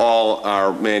 all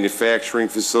our manufacturing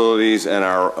facilities and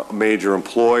our major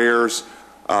employers.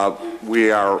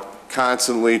 We are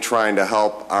constantly trying to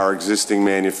help our existing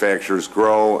manufacturers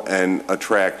grow and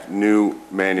attract new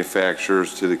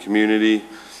manufacturers to the community.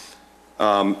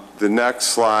 The next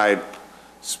slide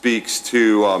speaks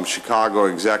to Chicago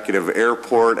Executive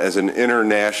Airport as an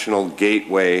international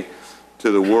gateway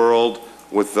to the world,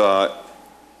 with an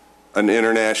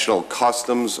international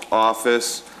customs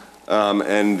office,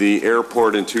 and the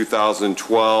airport in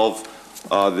 2012,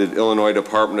 the Illinois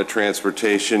Department of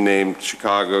Transportation named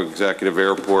Chicago Executive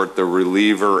Airport the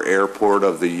Reliever Airport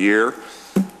of the Year.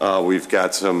 We've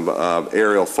got some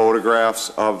aerial photographs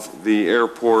of the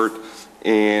airport,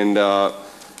 and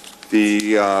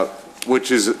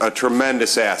which is a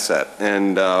tremendous asset,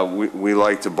 and we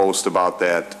like to boast about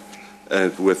that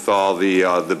with all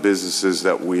the businesses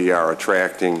that we are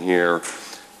attracting here.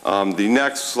 The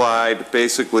next slide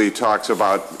basically talks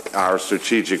about our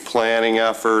strategic planning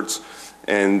efforts,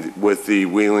 and with the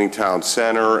Wheeling Town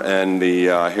Center and the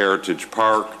Heritage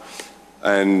Park,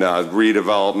 and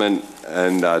redevelopment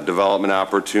and development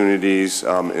opportunities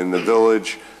in the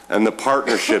village, and the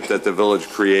partnership that the village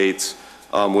creates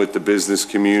with the business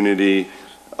community.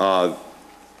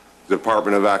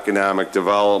 Department of Economic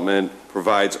Development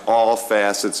provides all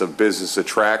facets of business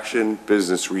attraction,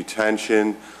 business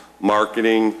retention,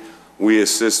 marketing. We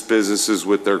assist businesses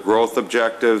with their growth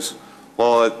objectives,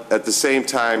 while at the same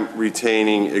time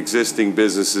retaining existing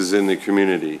businesses in the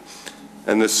community.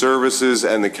 And the services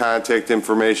and the contact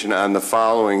information on the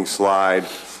following slide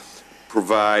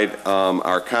provide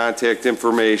our contact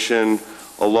information,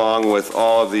 along with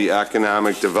all of the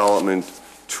economic development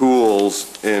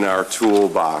tools in our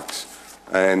toolbox.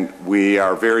 And we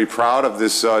are very proud of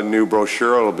this new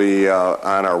brochure. It'll be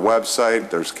on our website.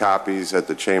 There's copies at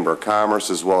the Chamber of Commerce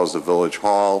as well as the Village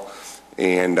Hall.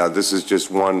 And this is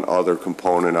just one other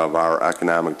component of our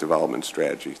economic development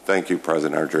strategy. Thank you,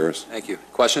 President Argyris. Thank you.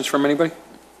 Questions from anybody?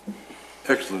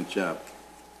 Excellent job.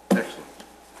 Excellent.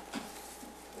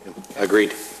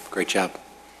 Agreed. Great job.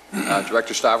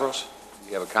 Director Stavros,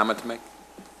 you have a comment to make?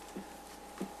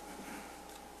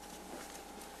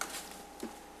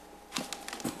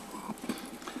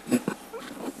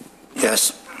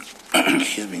 Yes.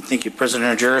 Excuse me. Thank you,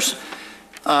 President Argyris.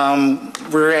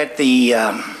 We're at the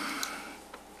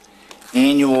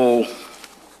annual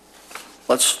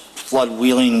Let's Flood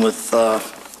Wheeling with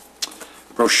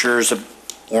brochures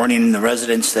warning the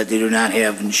residents that they do not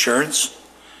have insurance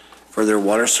for their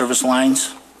water service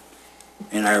lines.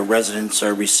 And our residents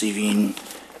are receiving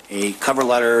a cover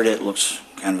letter that looks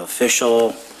kind of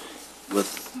official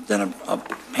with then a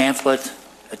pamphlet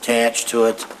attached to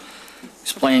it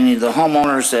explaining to the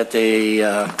homeowners that they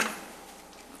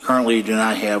currently do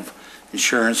not have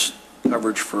insurance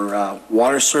coverage for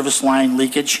water service line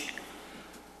leakage.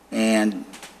 And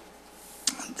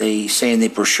they say in the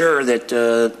brochure that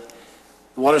the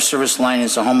water service line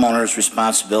is the homeowner's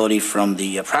responsibility from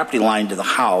the property line to the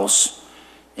house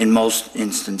in most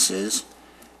instances.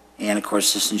 And of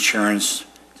course, this insurance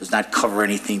does not cover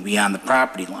anything beyond the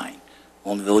property line.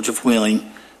 Well, in the village of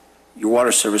Wheeling, your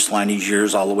water service line is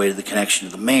yours all the way to the connection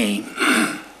to the main.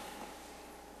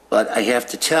 But I have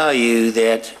to tell you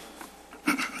that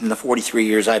in the 43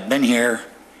 years I've been here,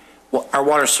 our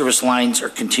water service lines are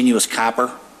continuous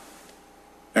copper.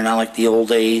 They're not like the old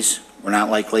days. We're not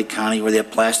like Lake County where they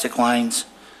have plastic lines.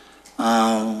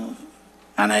 And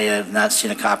I have not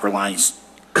seen a copper line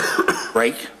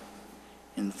break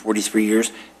in 43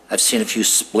 years. I've seen a few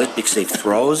split because they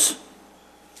froze,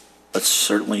 but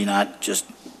certainly not just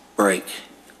break.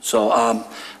 So I'm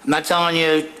not telling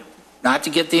you not to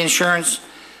get the insurance,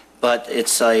 but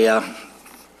it's a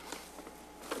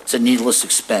needless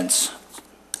expense.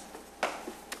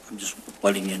 I'm just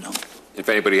letting you know. If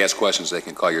anybody has questions, they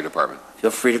can call your department.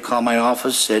 Feel free to call my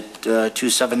office at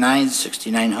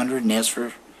 279-6900 and ask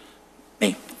for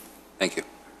me. Thank you.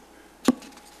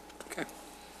 Okay.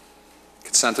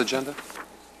 Consent agenda?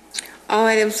 All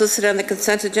items listed on the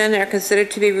consent agenda are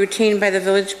considered to be routine by the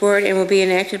village board and will be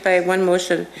enacted by one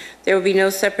motion. There will be no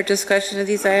separate discussion of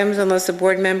these items unless a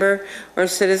board member or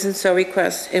citizen so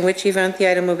requests, in which event the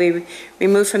item will be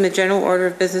removed from the general order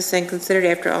of business and considered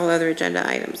after all other agenda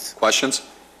items. Questions?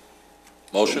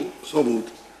 Motion? So moved.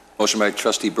 Motion by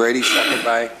Trustee Brady, second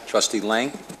by Trustee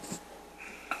Lang.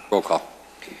 Roll call.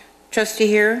 Trustee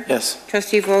Heer? Yes.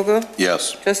 Trustee Vogel?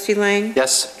 Yes. Trustee Lang?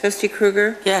 Yes. Trustee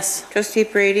Kruger? Yes. Trustee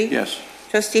Brady? Yes.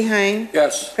 Trustee Hein?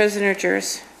 Yes. President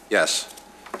Argyris? Yes.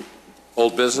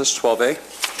 Old business, 12A.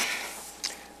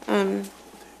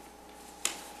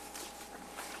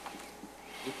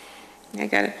 I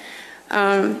got it.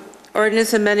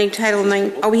 Ordinance amending Title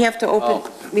 9, oh, we have to open,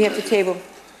 we have to table.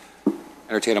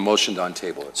 Entertain a motion to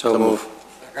untable it. So move.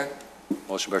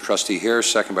 Motion by Trustee Heer,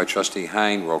 second by Trustee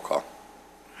Hein. Roll call.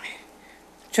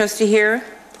 Trustee Heer?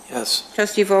 Yes.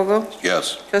 Trustee Vogel?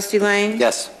 Yes. Trustee Lang?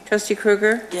 Yes. Trustee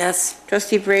Kruger? Yes.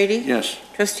 Trustee Brady? Yes.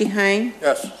 Trustee Hein?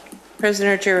 Yes.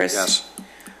 President Argyris? Yes.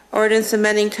 Ordinance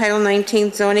amending Title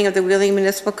 19 zoning of the Wheeling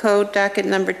Municipal Code, docket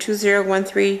number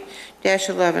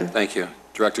 2013-11. Thank you.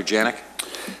 Director Janik?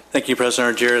 Thank you,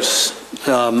 President Argyris.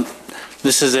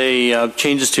 This is a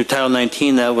changes to Title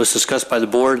 19 that was discussed by the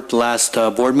board at the last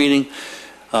board meeting.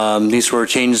 These were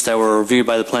changes that were reviewed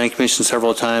by the Planning Commission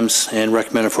several times and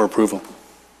recommended for approval.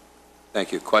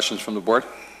 Thank you. Questions from the board?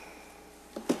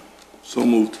 So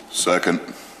moved. Second.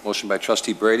 Motion by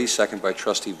Trustee Brady, second by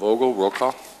Trustee Vogel. Roll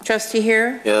call. Trustee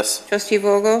Heer? Yes. Trustee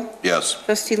Vogel? Yes.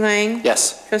 Trustee Lang?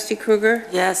 Yes. Trustee Kruger?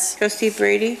 Yes. Trustee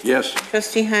Brady? Yes.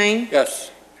 Trustee Hein? Yes.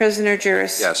 President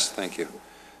Argyris? Yes, thank you.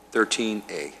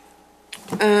 13A.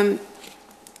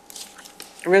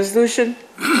 Resolution,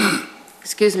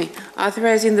 excuse me,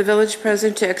 authorizing the village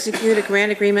president to execute a grant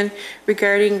agreement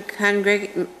regarding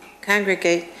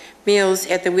congregate meals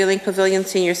at the Wheeling Pavilion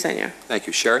Senior Center. Thank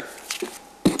you. Sherry?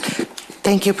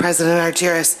 Thank you, President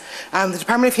Argyris. The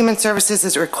Department of Human Services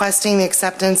is requesting the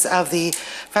acceptance of the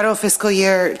federal fiscal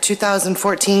year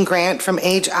 2014 grant from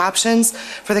Age Options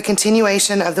for the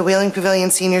continuation of the Wheeling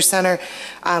Pavilion Senior Center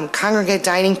Congregate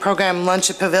Dining Program Lunch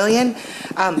at Pavilion.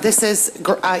 This is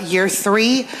year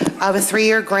 3 of a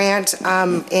 3-year grant,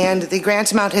 and the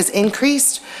grant amount has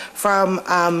increased from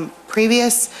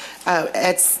previous.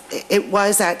 It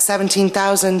was at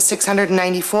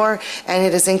 $17,694, and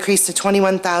it has increased to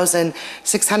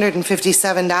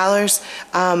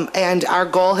 $21,657. And our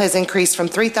goal has increased from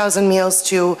 3,000 meals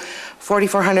to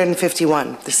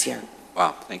 4,451 this year.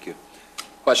 Wow, thank you.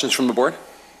 Questions from the board?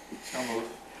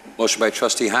 Motion by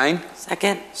trustee Hein,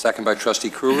 Second? second by trustee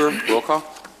Kruger. Roll call.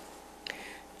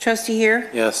 Trustee Here?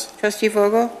 Yes. Trustee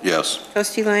Vogel? Yes.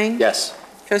 Trustee Lang? Yes.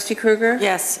 Trustee Kruger?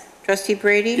 Yes. Trustee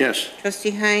Brady? Yes.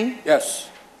 Trustee Hein? Yes.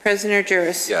 President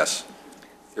Argyros? Yes.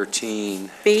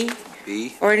 13B.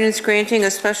 B, ordinance granting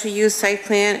a special use site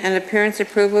plan and appearance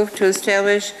approval to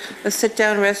establish a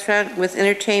sit-down restaurant with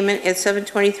entertainment at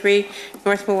 723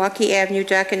 North Milwaukee Avenue,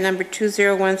 docket number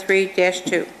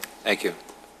 2013-2. Thank you.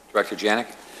 Director Janik.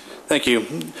 Thank you.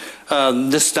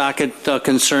 This docket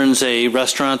concerns a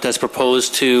restaurant that's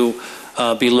proposed to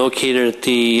be located at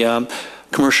the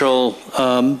commercial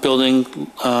building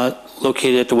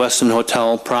located at the Westin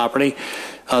Hotel property.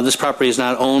 This property is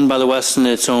not owned by the Westin,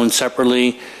 it's owned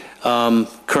separately.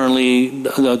 Currently,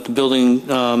 the building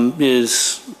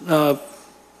is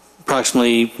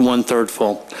approximately one-third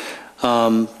full.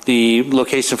 The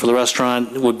location for the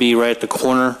restaurant would be right at the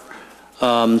corner,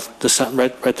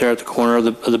 right there at the corner of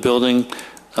the building,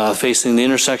 facing the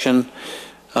intersection.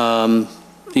 The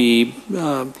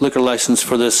liquor license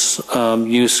for this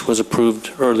use was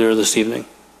approved earlier this evening.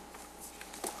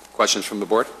 Questions from the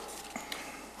board?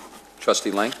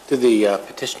 Trustee Lang. Did the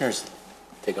petitioners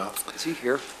take off? Is he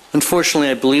here? Unfortunately,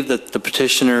 I believe that the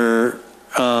petitioner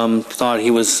thought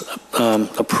he was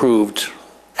approved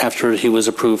after he was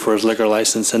approved for his liquor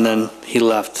license, and then he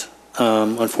left,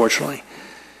 unfortunately.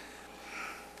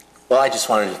 Well, I just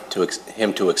wanted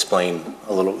him to explain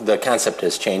a little. The concept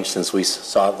has changed since we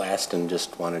saw it last, and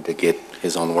just wanted to get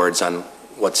his own words on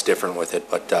what's different with it.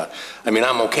 But, I mean,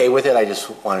 I'm okay with it. I just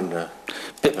wanted to...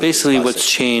 Basically, what's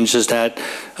changed is that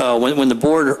when the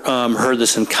board heard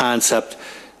this in concept,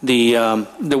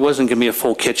 there wasn't going to be a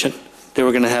full kitchen. They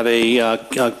were going to have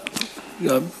a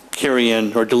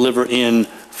carry-in or deliver-in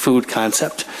food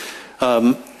concept.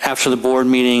 After the board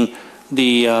meeting,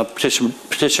 the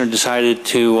petitioner decided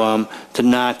to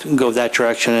not go that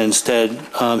direction, and instead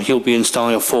he'll be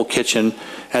installing a full kitchen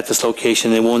at this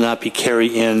location. It will not be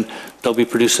carry-in. They'll be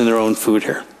producing their own food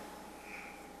here.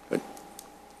 Good.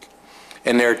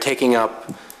 And they're taking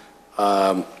up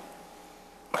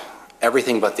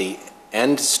everything but the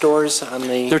end stores on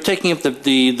the... They're taking up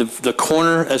the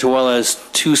corner as well as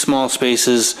two small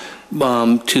spaces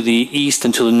to the east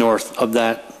and to the north of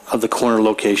the corner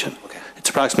location. Okay. It's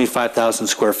approximately 5,000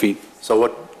 square feet. So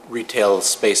what retail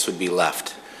space would be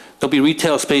left? There'll be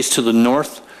retail space to the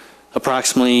north,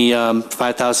 approximately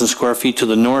 5,000 square feet to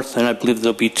the north, and I believe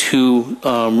there'll be two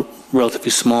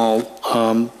relatively small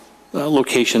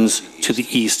locations to the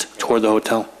east toward the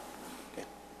hotel. Okay.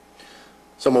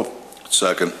 So move.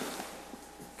 Second.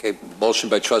 Okay, motion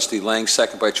by trustee Lang,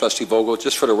 second by trustee Vogel.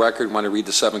 Just for the record, want to read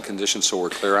the 7 conditions so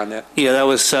we're clear on that? Yeah, that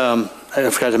was, I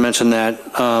forgot to mention that.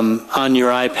 On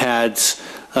your iPads,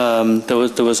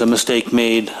 there was a mistake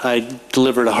made. I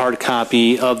delivered a hard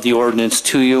copy of the ordinance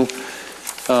to you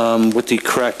with the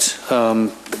correct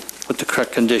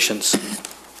conditions.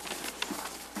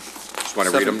 Just want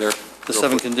to read them there? The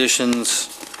 7 conditions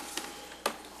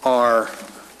are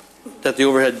that the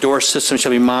overhead door system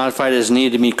shall be modified as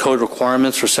needed to meet code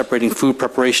requirements for separating food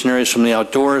preparation areas from the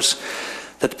outdoors,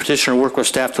 that the petitioner work with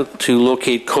staff to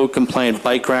locate code-compliant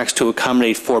bike racks to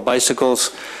accommodate 4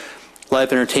 bicycles.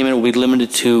 Live entertainment will be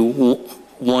limited to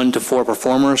 1 to 4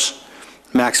 performers,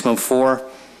 maximum 4.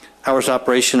 Hours of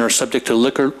operation are subject to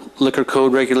liquor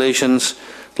code regulations.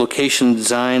 Location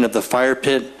design of the fire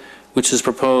pit, which is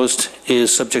proposed,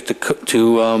 is subject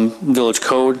to village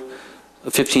code,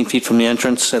 15 feet from the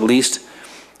entrance at least.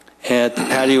 At the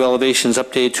patio elevations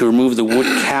updated to remove the wood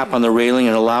cap on the railing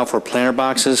and allow for planter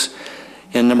boxes.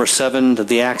 And number 7, that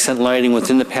the accent lighting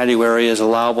within the patio area is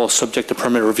allowable, subject to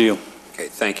permit review. Okay,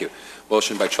 thank you.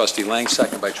 Motion by trustee Lang,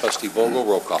 second by trustee Vogel.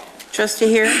 Roll call. Trustee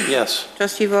Here? Yes.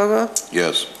 Trustee Vogel?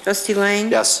 Yes. Trustee Lang?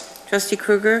 Yes. Trustee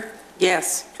Kruger?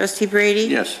 Yes. Trustee Brady?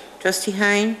 Yes. Trustee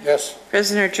Hein? Yes.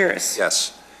 President Argyros?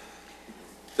 Yes.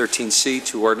 13C,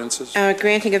 2 ordinances.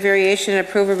 Granting a variation and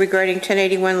approval regarding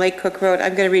 1081 Lake Cook Road.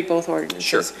 I'm going to read both ordinances.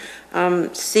 Sure.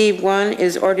 C1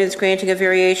 is ordinance granting a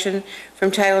variation from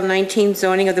Title 19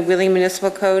 zoning of the Wheeling Municipal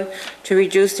Code to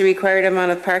reduce the required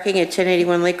amount of parking at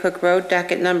 1081 Lake Cook Road,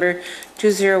 docket number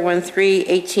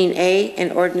 2013-18A.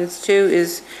 And ordinance 2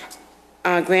 is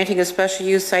granting a special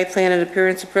use site plan and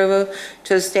appearance approval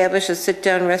to establish a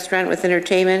sit-down restaurant with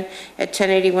entertainment at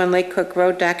 1081 Lake Cook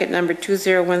Road, docket number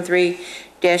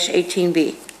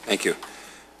 2013-18B. Thank you.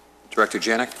 Director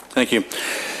Janik. Thank you.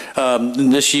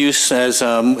 This use has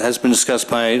been discussed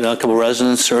by a couple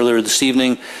residents earlier this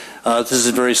evening. This is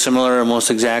very similar, almost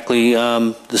exactly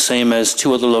the same as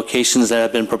 2 other locations that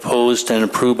have been proposed and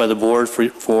approved by the board for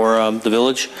the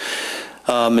village.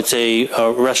 It's a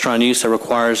restaurant use that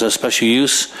requires a special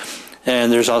use.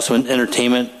 And there's also an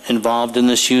entertainment involved in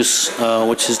this use,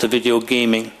 which is the video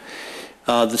gaming.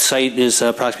 The site is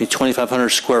approximately 2,500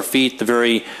 square feet, the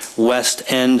very west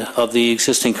end of the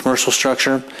existing commercial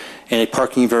structure, and a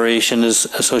parking variation is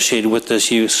associated with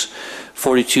this use.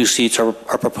 42 seats are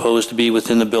proposed to be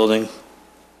within the building.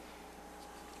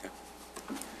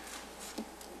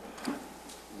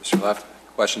 Mr. Left,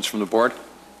 questions from the board?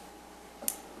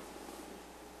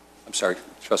 I'm sorry,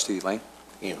 Trustee Lane?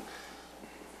 Yeah.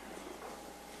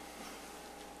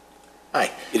 Hi.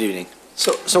 Good evening.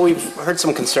 So we've heard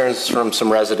some concerns from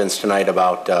some residents tonight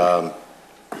about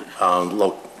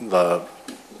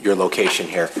your location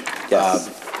here. Yes.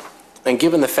 And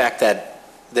given the fact that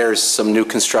there's some new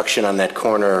construction on that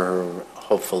corner,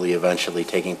 hopefully eventually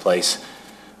taking place,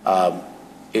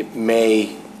 it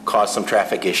may cause some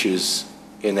traffic issues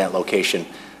in that location.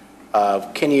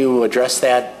 Can you address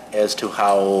that as to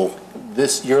how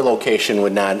your location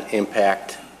would not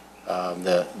impact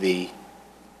the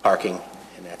parking?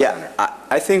 Yeah,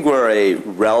 I think we're a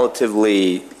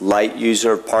relatively light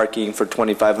user of parking for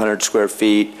 2,500 square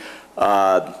feet.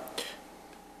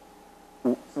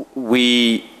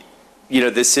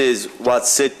 This is, while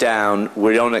sit down,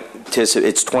 we don't anticipate,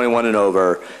 it's 21 and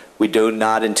over. We do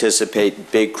not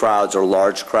anticipate big crowds or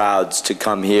large crowds to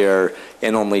come here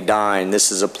and only dine.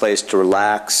 This is a place to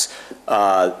relax.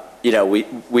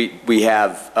 We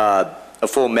have a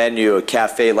full menu, a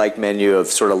cafe-like menu of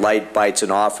sort of light bites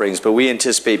and offerings, but we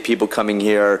anticipate people coming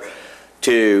here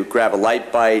to grab a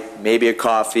light bite, maybe a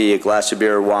coffee, a glass of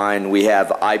beer or wine. We have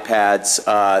iPads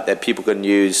that people can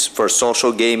use for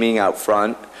social gaming out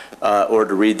front or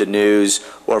to read the news,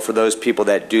 or for those people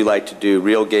that do like to do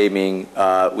real gaming,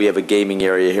 we have a gaming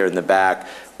area here in the back.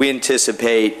 We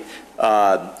anticipate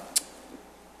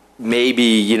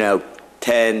maybe,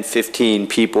 10, 15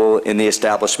 people in the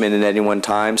establishment at any one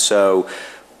time. So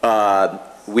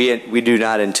we do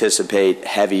not anticipate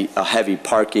a heavy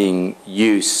parking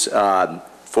use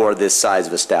for this size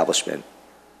of establishment.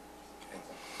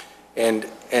 And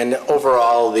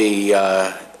overall,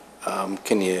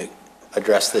 can you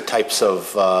address the types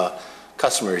of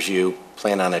customers you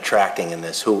plan on attracting in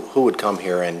this? Who would come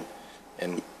here and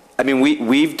I mean,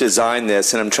 we've designed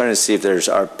this, and I'm trying to see if there's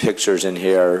our pictures in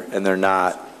here, and they're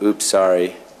not. Oops,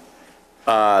 sorry.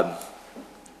 I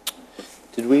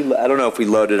don't know if we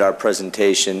loaded our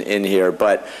presentation in here,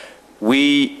 but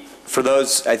for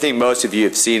those, I think most of you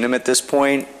have seen them at this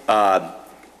point,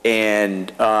 and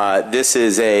this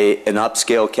is an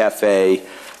upscale cafe.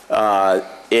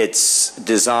 It's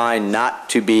designed not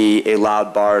to be a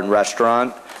loud bar and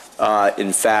restaurant.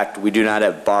 In fact, we do not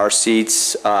have bar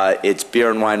seats. It's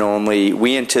beer and wine only.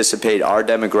 We anticipate our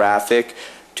demographic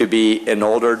to be an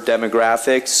older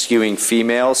demographic, skewing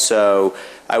female. So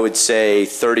I would say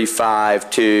 35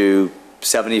 to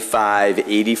 75,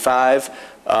 85,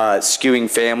 skewing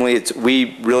family.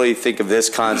 We really think of this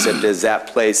concept as that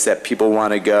place that people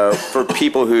want to go for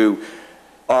people who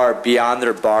are beyond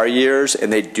their bar years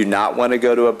and they do not want to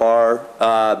go to a bar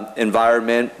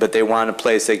environment, but they want a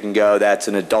place they can go that's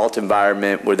an adult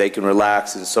environment where they can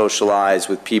relax and socialize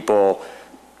with people,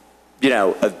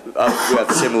 who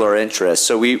have similar interests.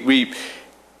 So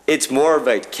it's more of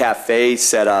a cafe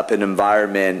setup and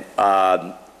environment.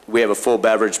 We have a full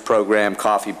beverage program,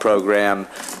 coffee program.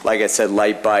 Like I said,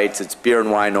 light bites. It's beer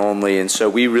and wine only. And so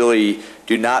we really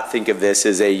do not think of this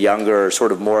as a younger,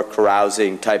 sort of more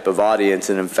carousing type of audience.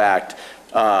 And in fact,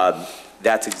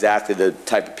 that's exactly the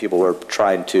type of people we're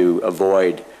trying to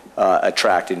avoid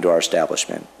attracting to our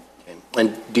establishment.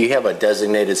 And do you have a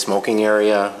designated smoking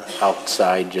area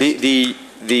outside?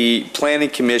 The Planning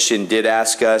Commission did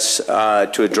ask us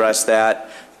to address that,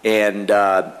 and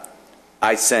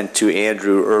I sent to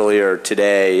Andrew earlier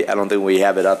today. I don't think we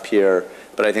have it up here,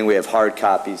 but I think we have hard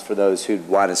copies for those who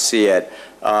want to see it.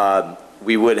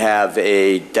 We would have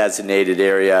a designated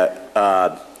area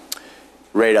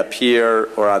right up here,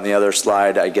 or on the other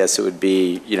slide, I guess it would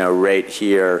be, right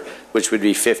here, which would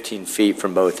be 15 feet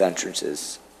from both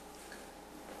entrances.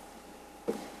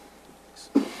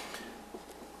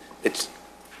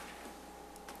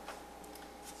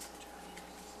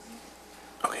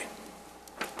 Okay.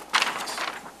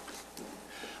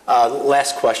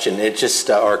 Last question. It's just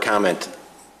or comment,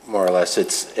 more or less.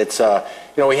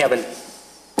 We haven't.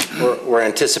 We're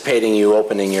anticipating you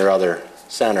opening your other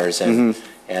centers, and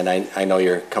I know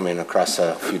you're coming across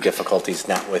a few difficulties,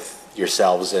 not with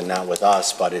yourselves and not with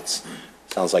us, but it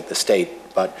sounds like the state.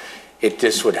 But it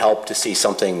just would help to see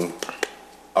something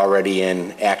already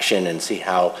in action and see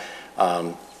how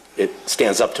it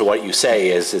stands up to what you say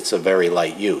is it's a very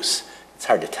light use. It's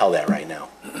hard to tell that right now.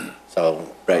 So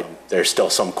there's still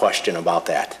some question about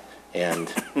that.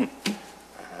 And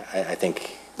I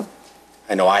think,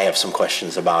 I know I have some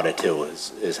questions about it too,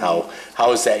 is how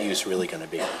is that use really going to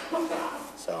be?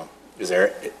 So, is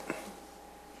there,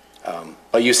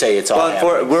 but you say it's all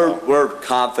happening. We're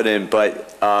confident,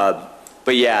 but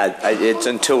yeah, it's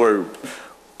until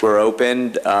we're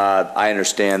opened. I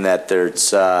understand that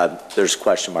there's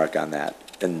question mark on that,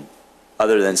 and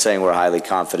other than saying we're highly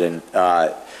confident,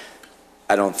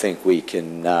 I don't think we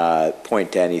can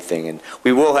point to anything. And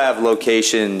we will have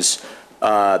locations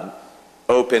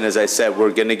open. As I said,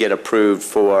 we're going to get approved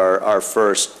for our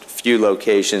first few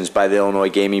locations by the Illinois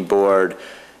Gaming Board.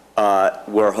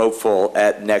 We're hopeful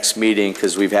at next meeting,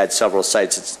 because we've had several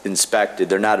sites inspected.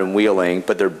 They're not in Wheeling,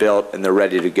 but they're built and they're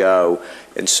ready to go.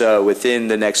 And so within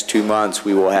the next 2 months,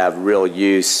 we will have real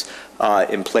use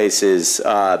in places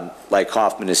like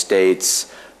Hoffman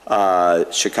Estates,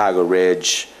 Chicago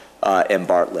Ridge, and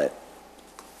Bartlett.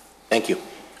 Thank you.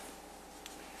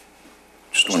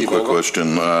 Just one quick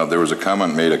question. There was a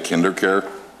comment made at KinderCare.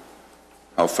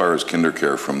 How far is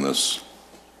KinderCare from this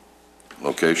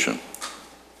location?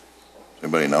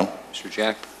 Anybody know? Mr.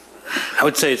 Jack? I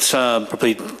would say it's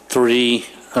probably 3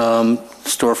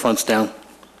 storefronts down.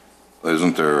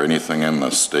 Isn't there anything in the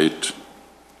state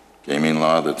gaming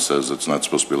law that says it's not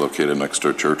supposed to be located next to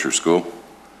a church or school,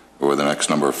 or within X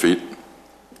number of feet?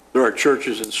 There are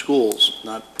churches and schools,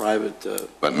 not private.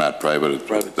 But not private.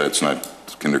 That's not,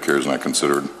 KinderCare is not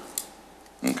considered.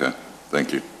 Okay,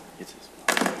 thank you.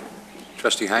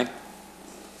 Trustee Hein?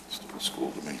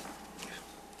 School to me.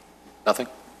 Nothing?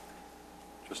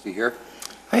 Trustee here?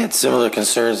 I had similar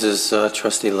concerns as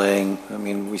Trustee Lang. I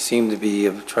mean, we seem to be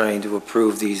trying to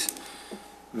approve these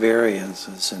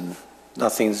variances, and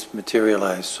nothing's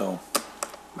materialized, so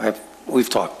we've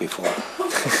talked before.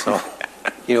 So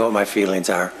you know what my feelings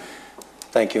are.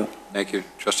 Thank you. Thank you.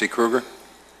 Trustee Kruger?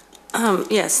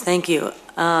 Yes, thank you.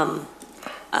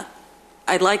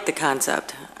 I like the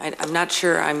concept. I'm not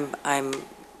sure I'm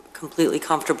completely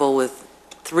comfortable with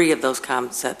 3 of those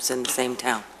concepts in the same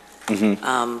town.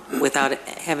 Without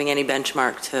having any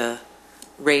benchmark to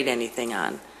rate anything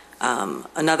on.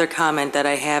 Another comment that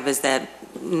I have is that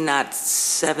not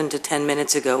 7 to 10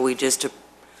 minutes ago, we just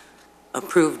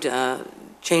approved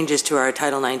changes to our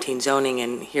Title 19 zoning,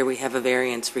 and here we have a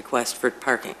variance request for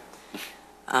parking.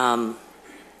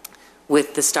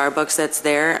 With the Starbucks that's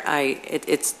there,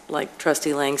 it's like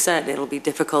Trustee Lang said, it'll be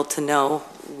difficult to know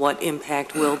what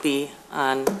impact will be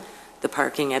on the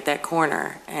parking at that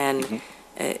corner. And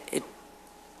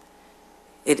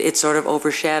it sort of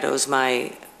overshadows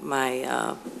my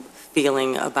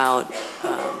feeling about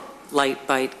Light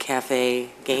Bite Cafe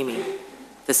gaming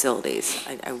facilities.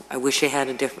 I wish they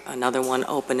had another one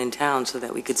open in town so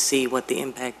that we could see what the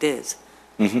impact is.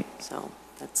 So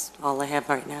that's all I have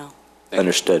right now.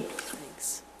 Understood.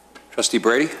 Thanks. Trustee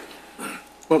Brady?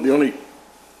 Well, the only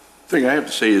thing I have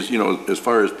to say is, you know, as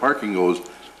far as parking goes,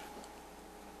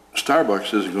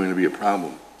 Starbucks isn't going to be a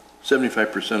problem.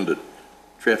 75% of the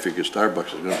traffic at Starbucks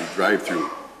is going to be drive-through.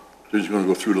 They're just going to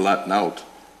go through the lot and out.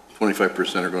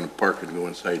 25% are going to park and go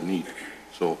inside and eat.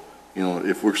 So, you know,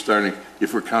 if we're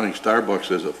counting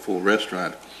Starbucks as a full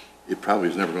restaurant, it probably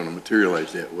is never going to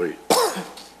materialize that way.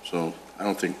 So I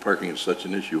don't think parking is such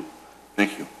an issue.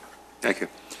 Thank you. Thank you.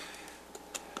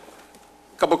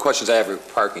 A couple of questions I have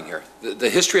with parking here.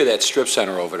 The history of that strip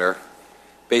center over there,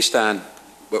 based on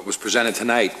what was presented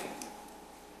tonight,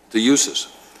 the uses.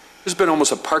 There's been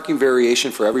almost a parking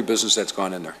variation for every business that's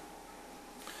gone in there.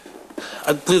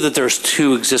 I believe that there's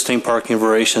 2 existing parking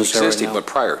variations there right now. But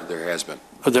prior, there has been.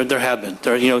 There have been.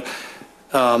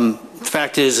 The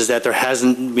fact is that there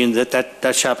hasn't been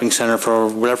that shopping center, for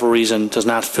whatever reason, does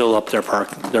not fill up their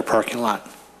parking lot.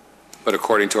 But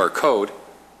according to our code,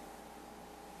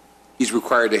 he's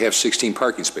required to have 16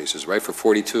 parking spaces, right, for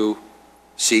 42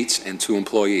 seats and 2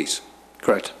 employees.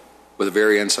 Correct. With a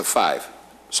variance of 5.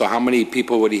 So how many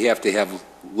people would he have to have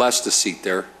less to seat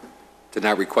there to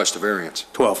not request a variance?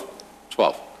 12.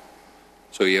 12.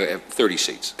 So you have 30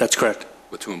 seats. That's correct.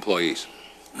 With 2 employees.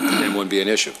 And it wouldn't be an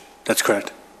issue. That's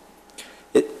correct.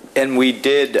 And we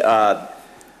did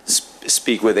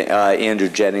speak with Andrew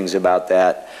Jennings about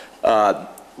that.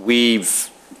 We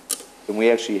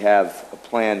actually have a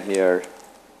plan here.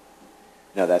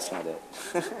 No, that's not it.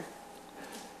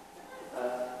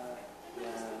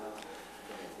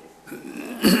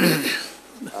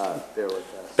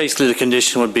 Basically, the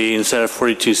condition would be, instead of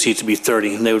 42 seats, it'd be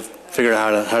 30, and they would figure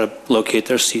out how to locate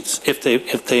their seats if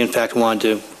they in fact wanted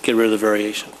to get rid of the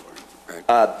variation.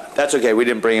 That's okay. We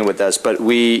didn't bring it with us, but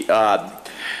we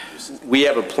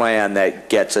have a plan that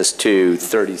gets us to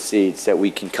 30 seats that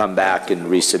we can come back and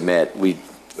resubmit.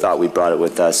 thought we brought it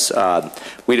with us.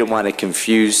 We didn't want to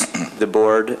confuse the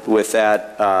board with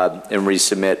that and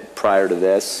resubmit prior to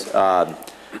this,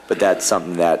 but that's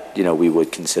something that, we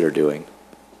would consider doing.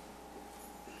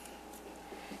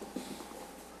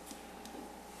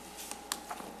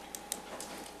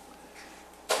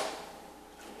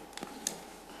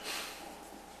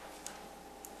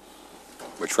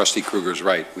 Where Trustee Kruger's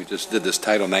right. We just did this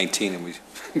Title 19 and we're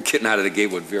getting out of the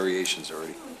gate with variations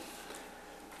already.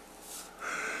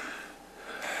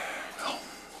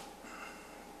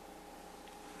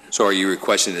 So are you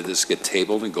requesting that this get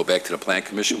tabled and go back to the Plan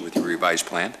Commission with your revised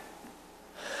plan?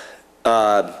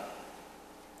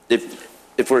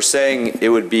 If we're saying it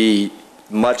would be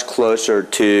much closer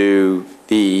to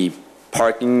the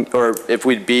parking, or if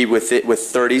we'd be with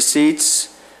 30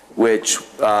 seats, which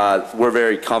we're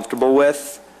very comfortable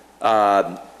with,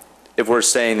 if we're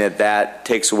saying that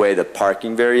takes away the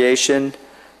parking variation,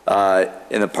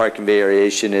 and the parking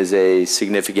variation is a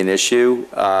significant issue.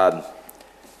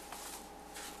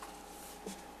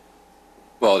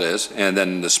 Well, it is. And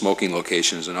then the smoking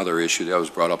location is another issue that was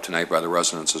brought up tonight by the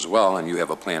residents as well, and you have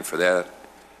a plan for that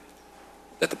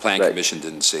the Plan Commission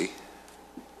didn't see.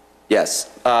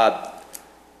 Yes.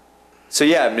 So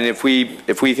yeah, I mean, if we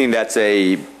think that's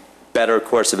a better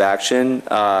course of action,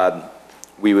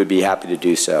 we would be happy to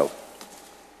do so.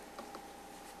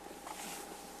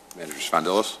 Manager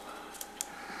Spondilis?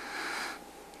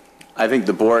 I think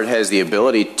the board has the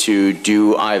ability to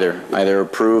do either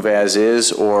approve as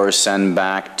is or send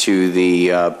back to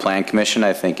the Plan Commission.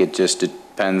 I think it just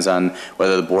depends on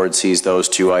whether the board sees those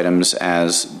two items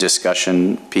as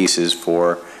discussion pieces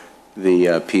for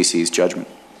the PC's judgment.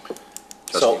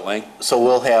 So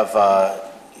we'll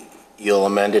have, you'll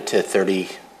amend it to 30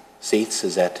 seats,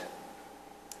 is that?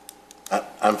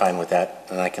 I'm fine with that,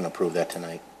 and I can approve that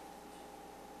tonight.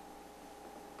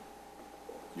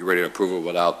 You ready to approve it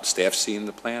without staff seeing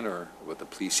the plan or with the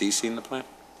PC seeing the plan?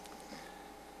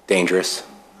 Dangerous.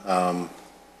 Yeah,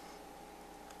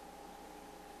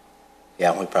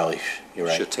 we probably, you're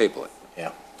right. Should table it.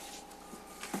 Yeah.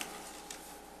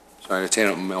 So I entertain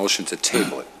a motion to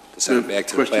table it, to send it back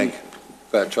to the Plan.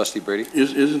 Go ahead, Trustee Brady.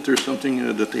 Isn't there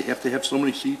something that they have to have so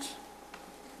many seats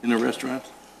in a restaurant?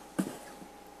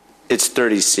 It's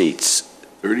 30 seats.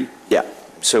 30? Yeah.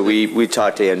 So we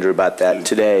talked to Andrew about that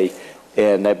today,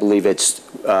 and I believe it's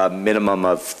a minimum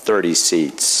of 30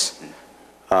 seats.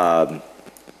 What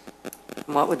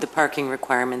would the parking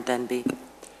requirement then be?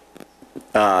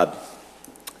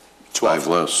 12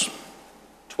 less.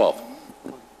 12.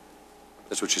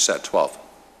 That's what you said, 12,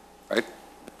 right?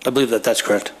 I believe that's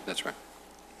correct. That's right.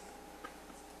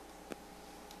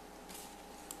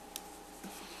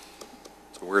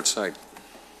 It's a weird sight.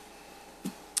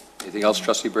 Anything else,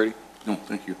 Trustee Brady? No,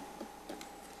 thank you.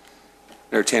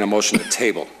 Entertain a motion to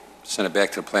table, send it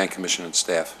back to the Plan Commission and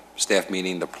staff. Staff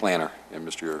meaning the planner and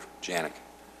Mr. Janik.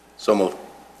 So moved.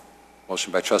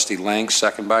 Motion by Trustee Lang,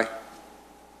 second by?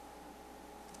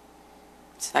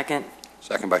 Second.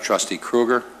 Second by Trustee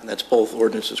Kruger. And that's both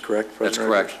ordinances, correct? That's President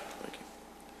correct. Thank you.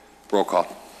 Roll call.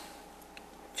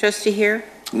 Trustee Here?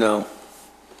 No.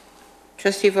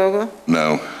 Trustee Vogel?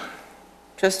 No.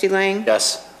 Trustee Lang?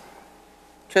 Yes.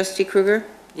 Trustee Kruger?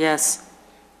 Yes.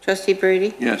 Trustee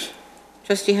Brady? Yes.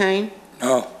 Trustee Hein?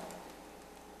 No.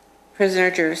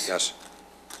 President Argyros? Yes.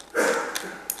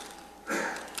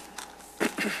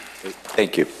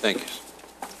 Thank you. Thank you.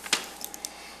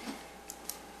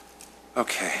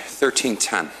 Okay,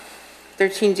 1310.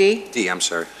 13D? D, I'm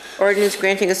sorry. Ordinance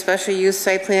granting a special use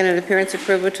site plan and appearance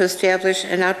approval to establish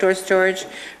an outdoor storage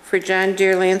for John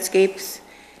Deere Landscapes,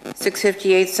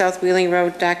 658 South Wheeling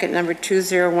Road, docket number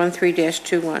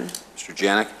 2013-21. Mr.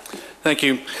 Janik? Thank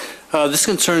you. This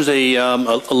concerns a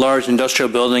large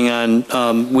industrial building on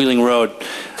Wheeling Road,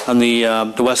 on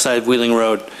the west side of Wheeling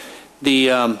Road.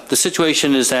 The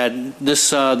situation is that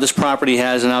this property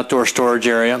has an outdoor storage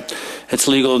area. It's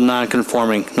legal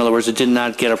non-conforming. In other words, it did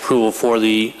not get approval for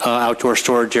the outdoor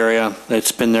storage area.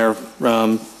 It's been there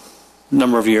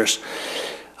number of years.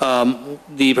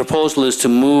 The proposal is to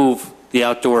move the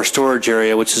outdoor storage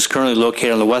area, which is currently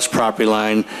located on the west property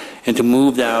line, and to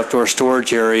move the outdoor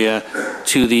storage area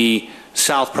to the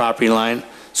south property line,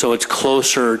 so it's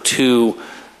closer to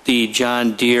the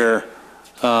John Deere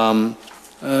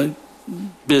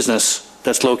business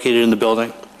that's located in the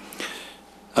building.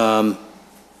 To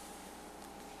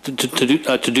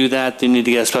do that, they need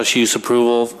to get a special use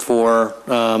approval for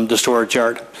the storage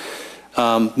yard.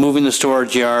 Moving the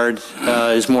storage yard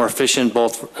is more efficient.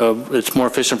 It's more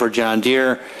efficient for John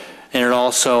Deere, and it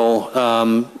also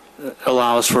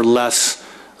allows for less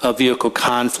vehicle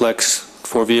conflicts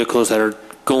for vehicles that are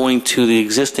going to the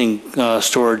existing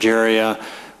storage area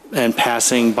and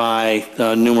passing by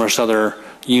numerous other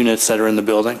units that are in the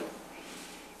building.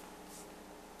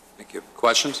 Thank you.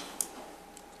 Questions?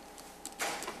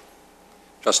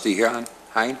 Trustee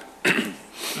Hein?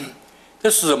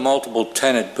 This is a multiple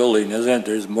tenant building, isn't it?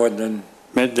 There's more than,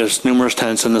 There's numerous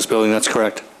tenants in this building, that's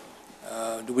correct.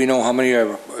 do we know how many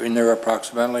are in there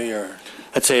approximately, or?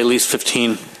 I'd say at least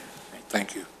 15.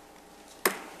 Thank you.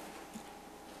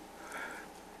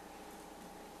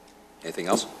 Anything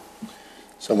else?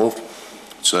 So moved.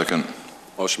 Second.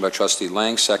 Motion by trustee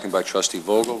Lang, second by trustee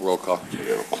Vogel. Roll call.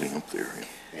 Yeah, clean up there.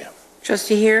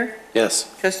 Trustee Here?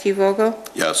 Yes. Trustee Vogel?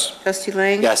 Yes. Trustee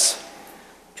Lang? Yes.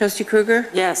 Trustee Kruger?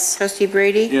 Yes. Trustee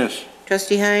Brady? Yes.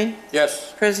 Trustee Hein?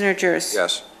 Yes. President Juris?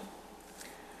 Yes.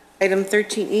 Item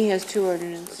 13E has two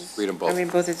ordinances. Read them both. I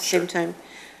read both at the same time.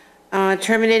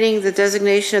 Terminating the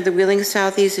designation of the Wheeling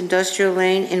Southeast Industrial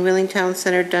Lane in Wheeling Town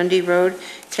Center, Dundee Road,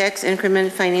 Tax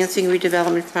Increment Financing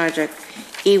Redevelopment Project.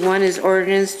 E1 is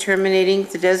ordinance terminating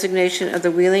the designation of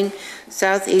the Wheeling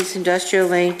Southeast Industrial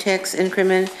Lane Tax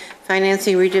Increment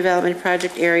Financing Redevelopment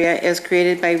Project area as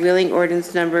created by Wheeling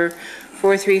Ordinance Number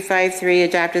 4353,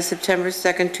 adopted September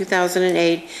 2nd,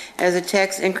 2008, as a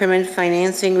tax increment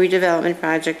financing redevelopment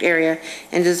project area,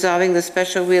 and dissolving the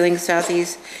special Wheeling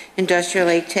Southeast Industrial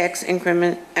Lake Tax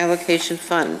Increment Allocation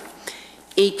Fund.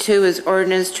 E2 is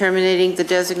ordinance terminating the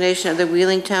designation of the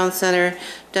Wheeling Town Center,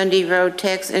 Dundee Road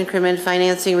Tax Increment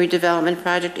Financing Redevelopment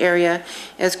Project area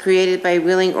as created by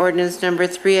Wheeling Ordinance Number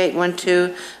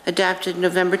 3812, adopted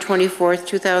November 24,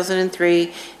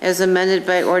 2003, as amended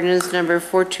by Ordinance Number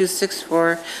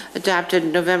 4264, adopted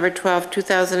November 12,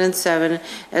 2007,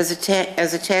 as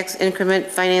a tax increment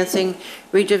financing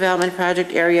redevelopment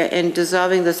project area, and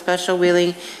dissolving the special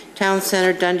Wheeling Town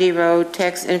Center, Dundee Road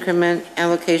Tax Increment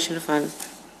Allocation Fund.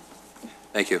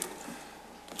 Thank you.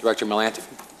 Director Melanti.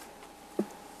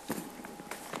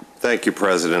 Thank you,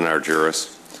 President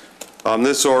Argyris.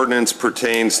 This ordinance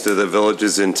pertains to the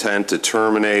village's intent to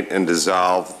terminate and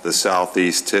dissolve the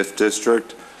Southeast TIF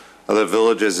District. The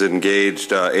village has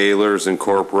engaged Ehlers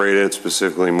Incorporated,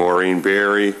 specifically Maureen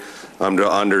Berry,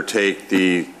 to undertake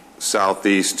the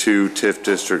Southeast 2 TIF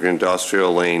District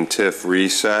Industrial Lane TIF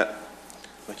reset.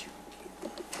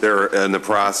 They're in the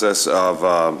process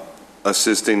of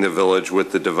assisting the village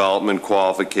with the development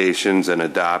qualifications and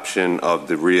adoption of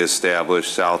the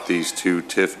reestablished Southeast 2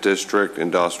 TIF District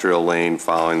Industrial Lane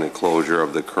following the closure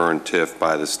of the current TIF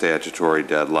by the statutory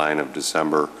deadline of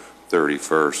December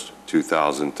 31st,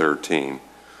 2013.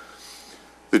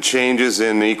 The changes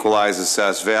in equalized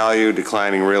assessed value,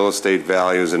 declining real estate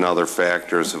values, and other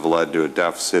factors have led to a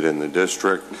deficit in the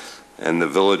district, and the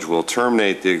village will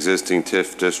terminate the existing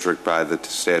TIF district by the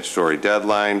statutory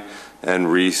deadline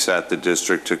and reset the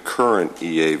district to current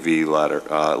EAV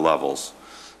levels.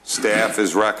 Staff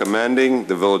is recommending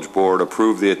the village board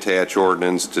approve the attached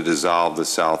ordinance to dissolve the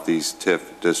Southeast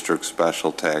TIF District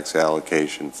Special Tax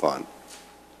Allocation Fund.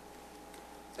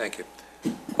 Thank you.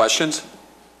 Questions?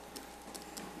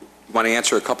 You want to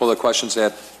answer a couple of the questions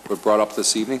that were brought up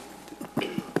this evening?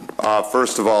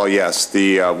 First of all, yes,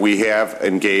 we have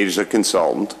engaged a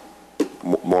consultant,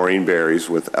 Maureen Berries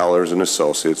with Ehlers and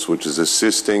Associates, which is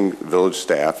assisting village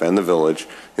staff and the village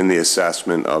in the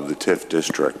assessment of the TIF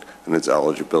district and its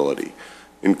eligibility,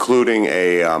 including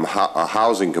a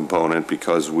housing component,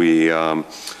 because we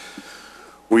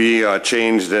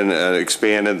changed and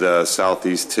expanded the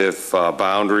Southeast TIF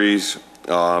boundaries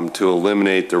to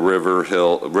eliminate the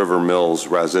River Mills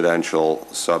residential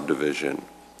subdivision.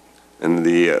 And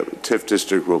the TIF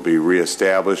district will be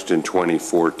reestablished in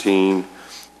 2014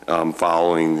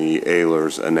 following the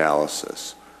Ehlers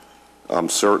analysis.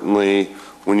 Certainly,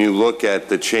 when you look at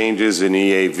the changes in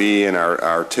EAV in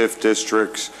our TIF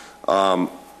districts,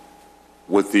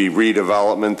 with the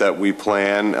redevelopment that we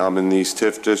plan in these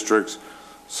TIF districts,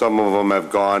 some of them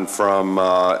have gone from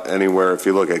anywhere, if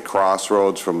you look at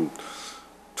Crossroads, from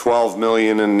 12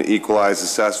 million in equalized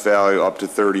assessed value up to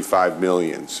 35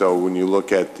 million. So when you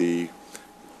look at the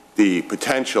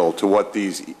potential to what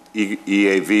these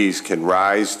EAVs can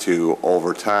rise to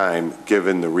over time,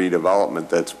 given the redevelopment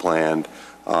that's planned,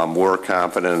 we're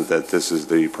confident that this is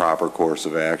the proper course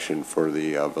of action for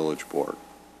the village board.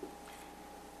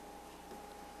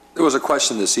 There was a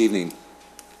question this evening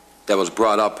that was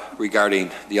brought up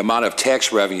regarding the amount of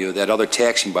tax revenue that other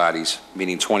taxing bodies,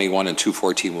 meaning 21 and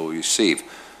 214, will receive.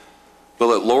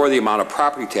 Will it lower the amount of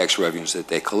property tax revenues that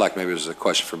they collect? Maybe there's a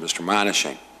question for Mr.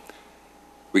 Monishing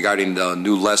regarding the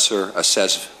new lesser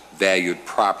assessed valued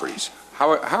properties.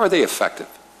 How are they effective?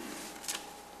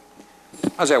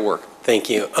 How does that work?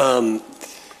 Thank you.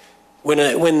 When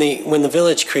the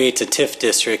village creates a TIF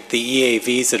district, the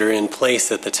EAVs that are in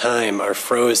place at the time are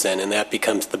frozen, and that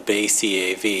becomes the base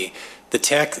EAV.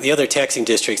 The other taxing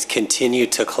districts continue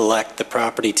to collect the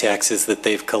property taxes that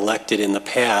they've collected in the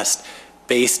past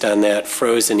based on that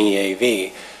frozen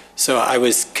EAV. So I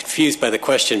was confused by the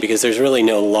question because there's really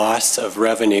no loss of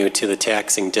revenue to the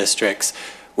taxing districts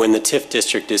when the TIF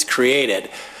district is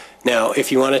created. Now,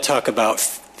 if you want to talk about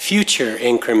future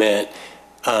increment,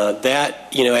 as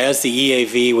the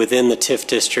EAV within the TIF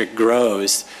district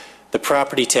grows, the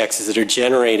property taxes that are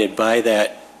generated by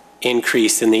that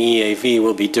increase in the EAV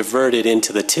will be diverted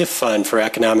into the TIF fund for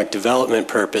economic development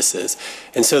purposes.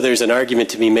 And so there's an argument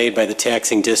to be made by the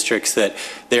taxing districts that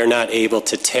they're not able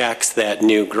to tax that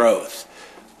new growth.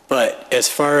 But as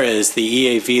far as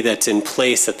the EAV that's in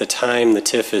place at the time the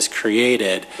TIF is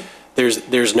created,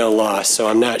 there's no loss. So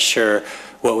I'm not sure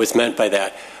what was meant by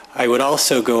that. I would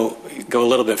also go a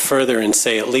little bit further and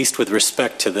say, at least with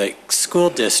respect to the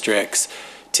school districts,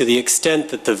 to the extent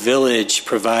that the village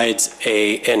provides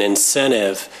an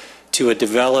incentive to a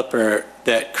developer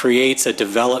that creates a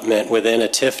development within a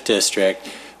TIF district,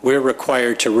 we're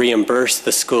required to reimburse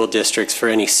the school districts for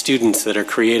any students that are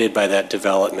created by that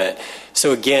development.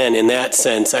 So again, in that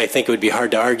sense, I think it would be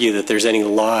hard to argue that there's any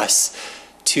loss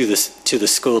to the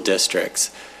school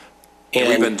districts. And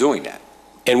we've been doing that.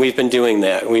 And we've been doing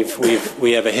that.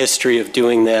 We have a history of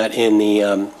doing that in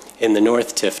the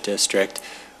North TIF district,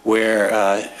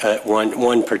 where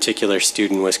one particular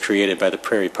student was created by the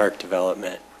Prairie Park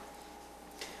development.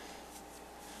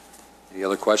 Any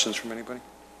other questions from anybody?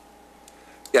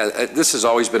 Yeah, this has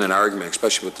always been an argument,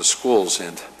 especially with the schools,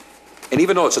 and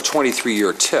even though it's a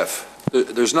 23-year TIF,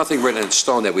 there's nothing written in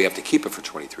stone that we have to keep it for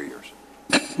 23 years.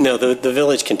 No, the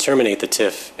village can terminate the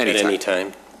TIF at any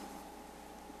time.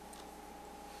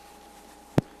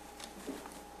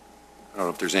 I don't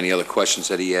know if there's any other questions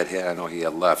that he had. I know he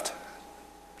had left.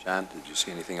 John, did you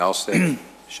see anything else that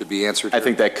should be answered? I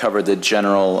think that covered the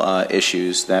general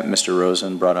issues that Mr.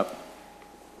 Rosen brought up.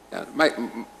 Yeah, I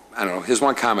don't know. His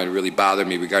one comment really bothered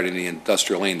me regarding the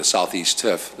industrial lane, the southeast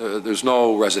TIF. There's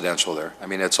no residential there. I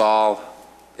mean, it's all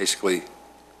basically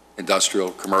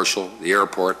industrial, commercial, the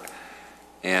airport,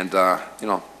 and the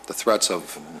threats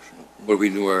of what we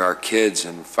do with our kids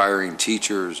and firing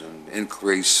teachers and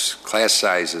increase class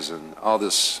sizes and all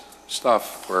this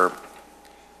stuff where,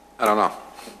 I don't know.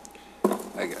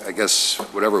 I guess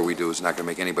whatever we do is not going to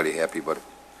make anybody happy, but.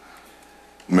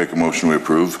 Make a motion we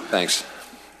approve. Thanks.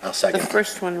 I'll second. The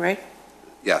first one, right?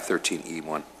 Yeah, 13E1.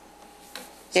 Dave?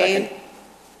 Second.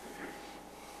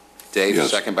 Dave,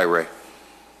 Yes. second by Ray.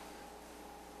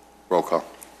 Roll call.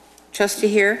 Trustee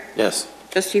Here? Yes.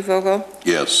 Trustee Vogel?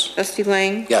 Yes. Trustee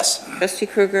Lang? Yes. Trustee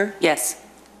Krueger? Yes.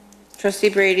 Trustee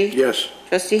Brady? Yes.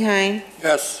 Trustee Hein?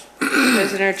 Yes.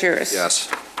 President Argyris? Yes.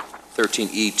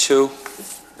 13E2.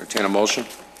 Entertain a motion.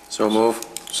 So move.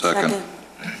 Second.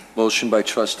 Motion by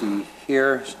trustee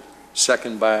Here,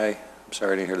 second by, I'm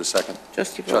sorry, I didn't hear the second.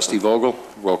 Trustee Vogel? Trustee Vogel,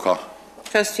 roll call.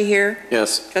 Trustee Here?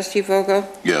 Yes. Trustee Vogel?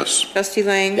 Yes. Trustee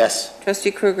Lang? Yes.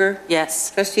 Trustee Krueger?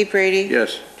 Yes. Trustee Brady?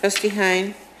 Yes. Trustee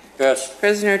Hein? Yes.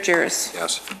 President Argyris?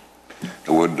 Yes.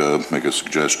 I would make a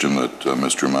suggestion that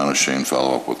Mr. Monishane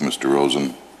follow up with Mr. Rosen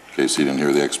in case he didn't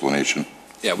hear the explanation.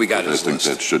 Yeah, we got I his think list.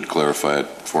 that should clarify it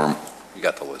for him. We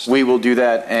got the list. We will do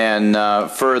that, and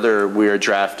further, we are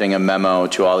drafting a memo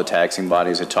to all the taxing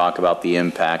bodies to talk about the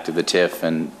impact of the TIF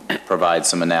and provide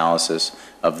some analysis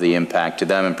of the impact to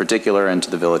them in particular and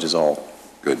to the village as a whole.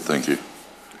 Good, thank you.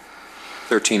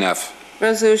 13F.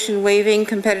 Resolution waiving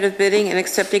competitive bidding and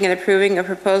accepting and approving a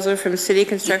proposal from City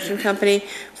Construction Company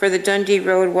for the Dundee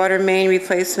Road Water Main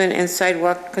Replacement and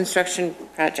Sidewalk Construction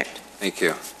Project. Thank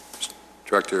you.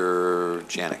 Director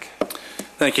Janik.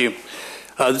 Thank you.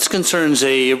 This concerns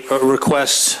a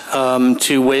request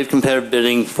to waive competitive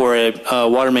bidding for a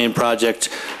water main project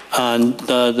on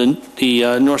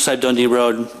the north side Dundee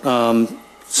Road,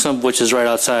 some of which is right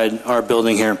outside our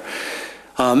building here.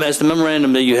 As the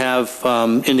memorandum that you have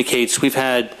indicates, we've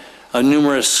had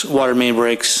numerous water main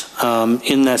breaks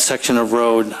in that section of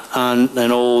road on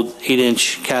an old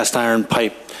 8-inch cast iron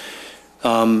pipe.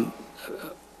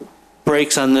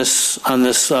 Breaks on this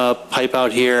pipe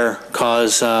out here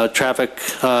cause traffic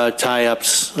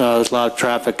tie-ups. There's a lot of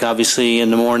traffic, obviously,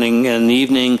 in the morning and the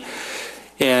evening,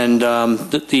 and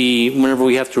whenever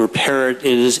we have to repair it, it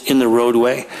is in the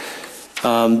roadway.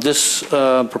 This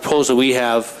proposal we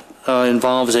have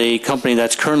involves a company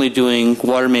that's currently doing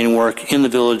water main work in the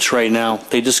village right now.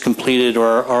 They just completed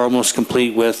or are almost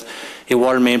complete with a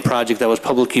water main project that was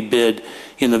publicly bid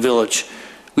in the village.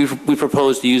 We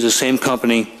propose to use the same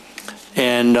company.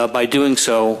 And by doing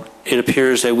so, it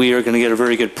appears that we are going to get a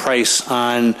very good price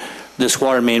on this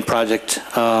water main project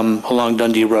along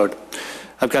Dundee Road.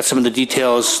 I've got some of the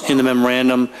details in the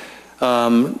memorandum.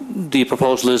 The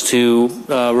proposal is to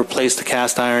replace the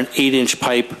cast iron 8-inch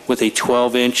pipe with a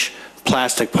 12-inch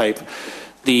plastic pipe.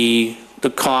 The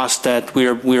cost that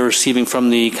we're receiving from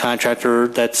the contractor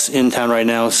that's in town right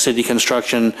now, City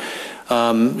Construction,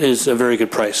 is a very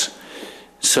good price.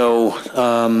 So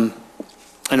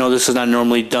I know this is not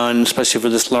normally done, especially for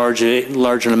this large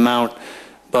an amount,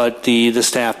 but the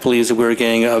staff believes that we're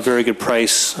getting a very good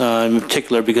price, in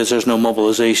particular because there's no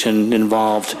mobilization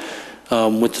involved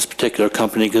with this particular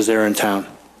company because they're in town.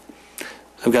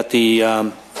 I've got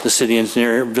the city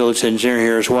engineer, village engineer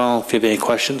here as well, if you have any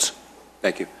questions.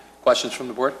 Thank you. Questions from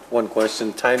the board? One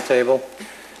question, timetable?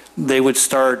 They would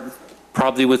start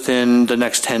probably within the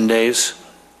next 10 days.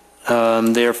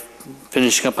 They're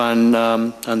finishing up on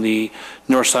the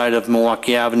north side of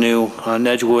Milwaukee Avenue on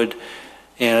Edgewood,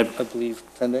 and I believe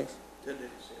 10 days? 10 days,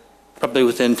 yeah. Probably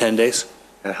within 10 days.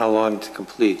 And how long to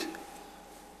complete?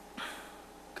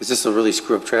 Because this will really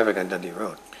screw up traffic on Dundee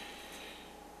Road.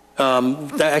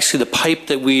 Actually, the pipe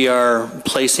that we are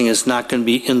placing is not going to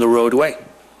be in the roadway.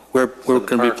 We're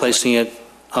going to be placing it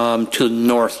to the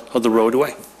north of the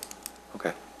roadway.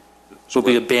 Okay. We'll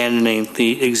be abandoning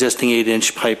the existing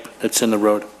 8-inch pipe that's in the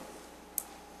road.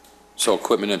 So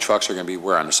equipment and trucks are going to be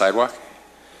where, on the sidewalk?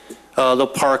 They'll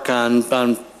park on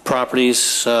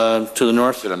properties to the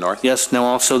north. To the north? Yes. Now,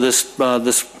 also this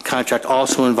contract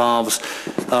also involves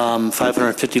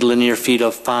 550 linear feet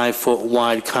of 5-foot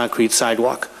wide concrete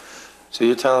sidewalk. So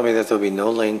you're telling me that there'll be no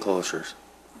lane closures?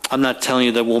 I'm not telling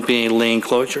you there won't be any lane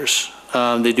closures.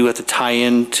 They do have to tie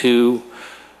into.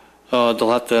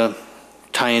 They'll have to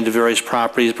tie into various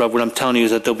properties. But what I'm telling you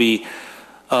is that there'll be.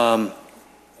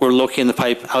 We're locating the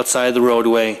pipe outside the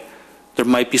roadway. There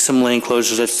might be some lane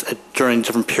closures during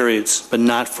different periods, but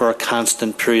not for a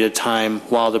constant period of time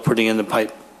while they're putting in the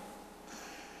pipe.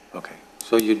 Okay.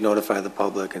 So you'd notify the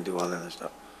public and do all that other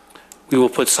stuff? We will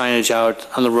put signage out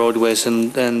on the roadways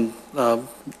and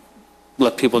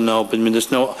let people know. But I mean,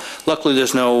 luckily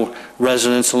there's no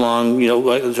residents along,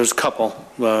 there's a couple,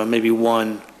 maybe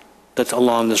one that's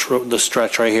along the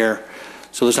stretch right here.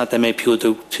 So there's not that many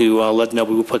people to let them know.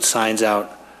 We will put signs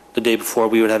out the day before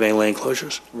we would have any lane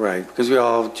closures. Right, because we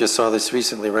all just saw this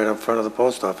recently right up front of the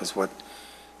post office,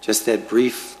 just that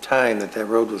brief time that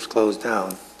road was closed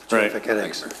down. Traffic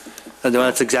headaches. And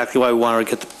that's exactly why we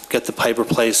wanted to get the pipe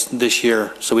replaced this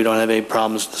year, so we don't have any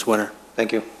problems this winter.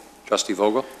 Thank you. Trustee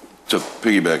Vogel? To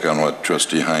piggyback on what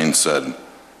Trustee Hines said,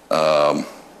 the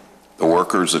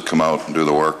workers that come out and do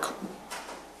the work,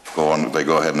 they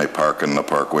go ahead and they park in the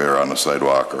parkway or on the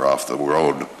sidewalk or off the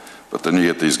road. But then you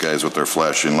get these guys with their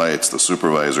flashing lights, the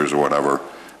supervisors or whatever,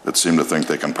 that seem to think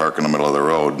they can park in the middle of the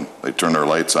road. They turn their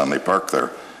lights on, they park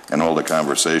there and hold a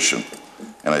conversation.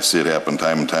 And I see it happen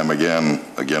time and time again.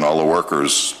 Again, all the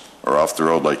workers are off the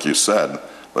road like you said,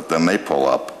 but then they pull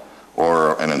up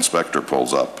or an inspector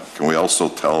pulls up. Can we also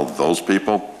tell those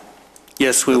people?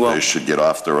 Yes, we will. They should get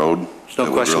off the road?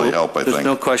 No question. Would really help, I think. There's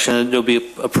no question there'll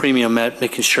be a premium at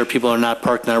making sure people are not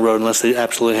parked on that road unless they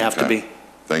absolutely have to be.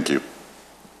 Thank you.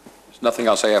 There's nothing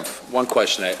else. I have one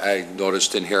question I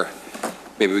noticed in here.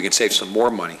 Maybe we can save some more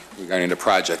money regarding the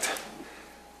project.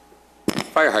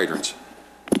 Fire hydrants.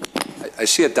 I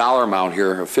see a dollar amount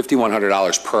here of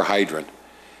 $5,100 per hydrant.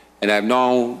 And I've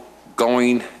known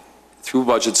going through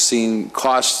budgets, seeing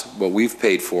costs, what we've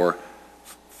paid for,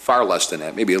 far less than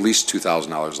that, maybe at least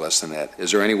 $2,000 less than that.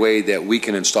 Is there any way that we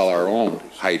can install our own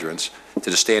hydrants to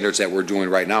the standards that we're doing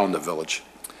right now in the village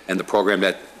and the program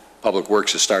that Public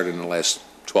Works has started in the last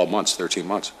 12 months, 13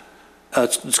 months?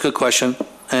 It's a good question.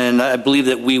 And I believe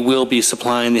that we will be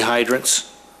supplying the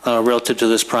hydrants relative to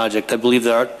this project. I believe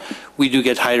that we do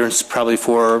get hydrants probably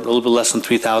for a little bit less than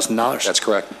 $3,000. That's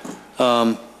correct.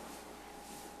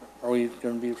 Are we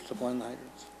going to be supplying the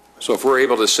hydrants? So if we're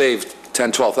able to save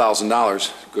 $10,000,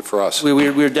 $12,000, good for us.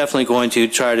 We're definitely going to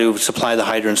try to supply the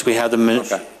hydrants. We have them.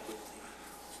 Okay.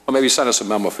 Well, maybe send us a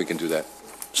memo if we can do that.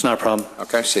 It's not a problem.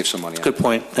 Okay, save some money. Good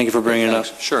point. Thank you for bringing it up.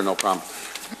 Sure, no problem.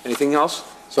 Anything else?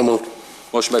 So moved.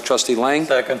 Motion by Trustee Lang.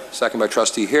 Second. Second by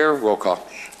Trustee Hare. Roll call.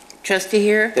 Trustee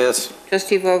Hare? Yes.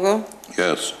 Trustee Vogel?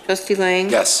 Yes. Trustee Lang?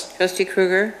 Yes. Trustee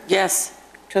Krueger? Yes.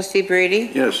 Trustee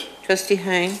Brady? Yes. Trustee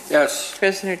Hein? Yes.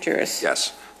 President Juris?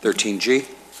 Yes. 13G.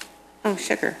 Oh,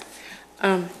 sugar.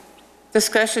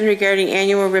 Discussion regarding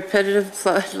annual repetitive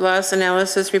flood loss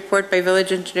analysis report by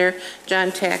Village Engineer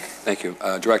John Tack. Thank you.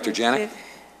 Director Janik.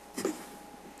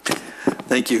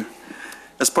 Thank you.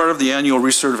 As part of the annual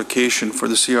recertification for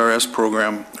the CRS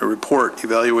program, a report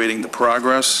evaluating the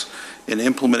progress in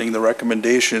implementing the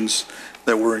recommendations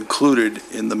that were included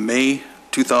in the May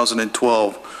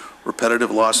 2012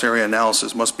 repetitive loss area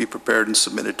analysis must be prepared and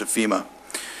submitted to FEMA.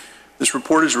 This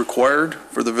report is required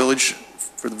for the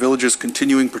village's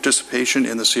continuing participation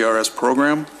in the CRS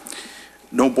program.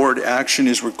 No board action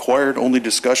is required, only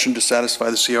discussion to satisfy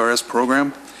the CRS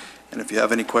program. And if you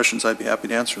have any questions, I'd be happy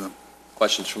to answer them.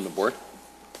 Questions from the board?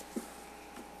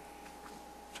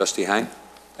 Trustee Hein?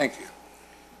 Thank you.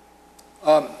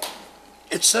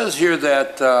 It says here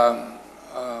that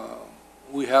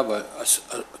we have a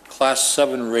Class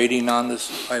 7 rating on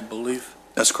this, I believe.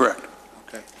 That's correct.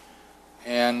 Okay.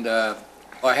 And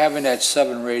by having that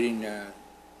 7 rating, the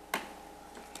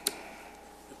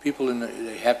people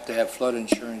they have to have flood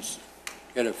insurance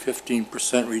get a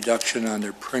 15% reduction on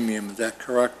their premium. Is that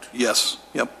correct? Yes.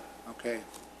 Yep. Okay.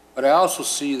 But I also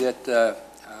see that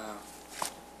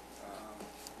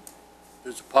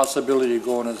there's a possibility of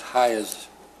going as high as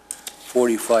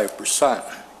 45%.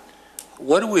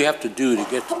 What do we have to do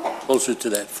to get closer to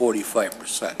that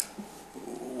 45%?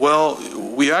 Well,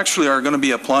 we actually are going to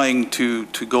be applying to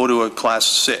go to a Class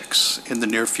 6 in the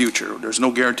near future. There's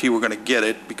no guarantee we're going to get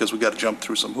it because we got to jump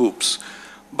through some hoops.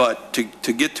 But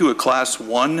to get to a Class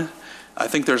 1, I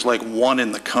think there's like 1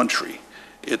 in the country.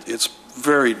 It's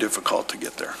very difficult to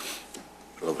get there.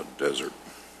 Of a desert.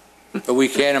 But we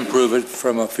can improve it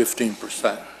from a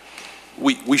 15%.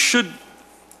 We should,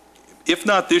 if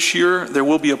not this year, there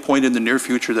will be a point in the near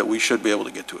future that we should be able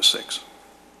to get to a 6.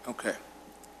 Okay.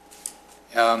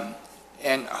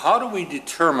 And how do we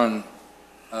determine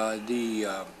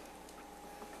the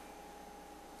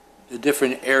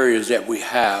different areas that we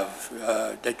have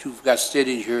that you've got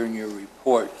stated here in your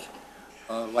report?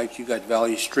 Like you got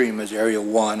Valley Stream as Area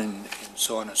 1 and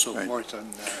so on and so forth on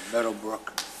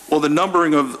Meadowbrook. Well, the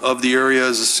numbering of the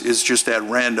areas is just at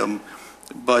random,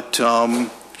 but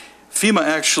FEMA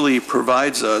actually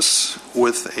provides us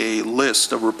with a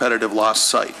list of repetitive loss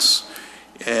sites,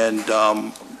 and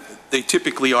they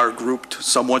typically are grouped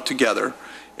somewhat together,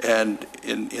 and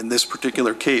in this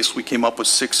particular case, we came up with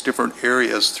 6 different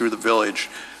areas through the village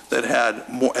that had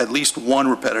at least 1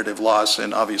 repetitive loss,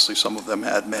 and obviously some of them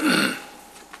had many.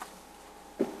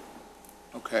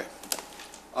 Okay.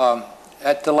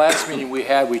 At the last meeting we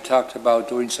had, we talked about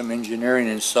doing some engineering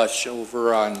and such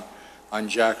over on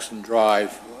Jackson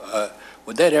Drive.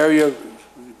 Would that area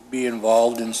be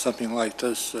involved in something like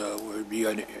this? Would it be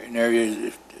an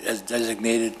area as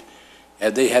designated?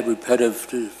 Have they had repetitive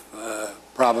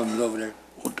problems over there?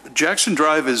 Well, Jackson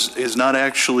Drive is not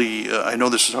actually, I know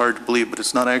this is hard to believe, but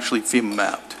it's not actually FEMA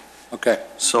mapped. Okay.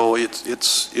 So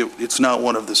it's not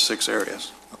one of the 6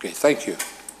 areas. Okay, thank you.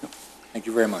 Thank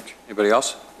you very much. Anybody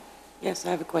else? Yes,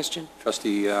 I have a question.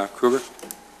 Trustee Kruger?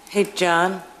 Hey,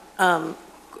 John,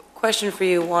 question for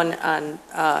you, one on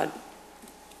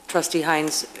Trustee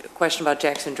Hines' question about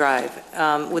Jackson Drive.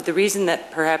 With the reason that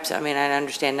perhaps, I mean, I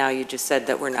understand now you just said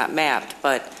that we're not mapped,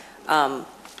 but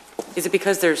is it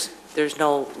because there's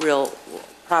no real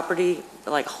property,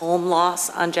 like home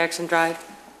loss on Jackson Drive?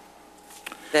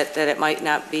 That it might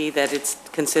not be that it's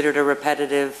considered a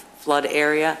repetitive flood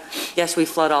area? Yes, we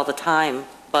flood all the time,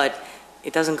 but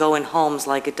it doesn't go in homes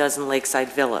like it does in Lakeside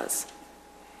Villas.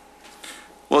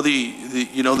 Well,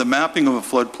 the mapping of a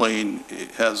floodplain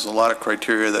has a lot of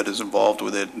criteria that is involved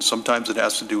with it, and sometimes it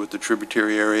has to do with the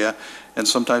tributary area, and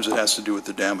sometimes it has to do with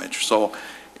the damage. So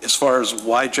as far as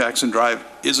why Jackson Drive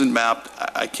isn't mapped,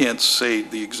 I can't say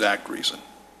the exact reason.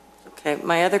 Okay,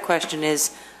 my other question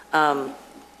is,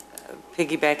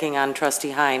 piggybacking on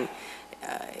Trustee Hein,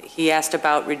 he asked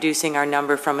about reducing our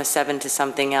number from a 7 to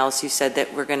something else. You said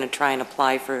that we're going to try and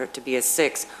apply for it to be a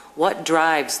 6. What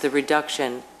drives the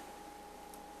reduction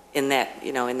in that,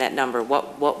 in that number?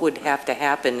 What would have to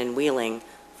happen in Wheeling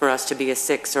for us to be a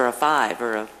 6 or a 5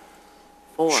 or a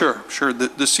 4? Sure. The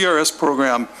CRS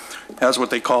program has what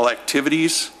they call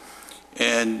activities,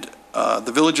 and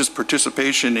the village's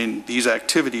participation in these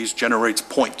activities generates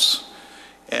points.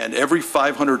 And every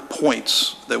 500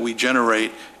 points that we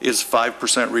generate is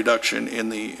 5% reduction in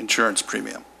the insurance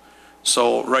premium.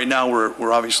 So right now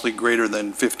we're obviously greater than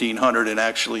 1,500, and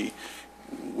actually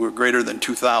we're greater than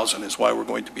 2,000 is why we're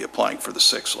going to be applying for the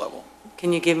 6 level.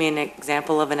 Can you give me an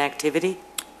example of an activity?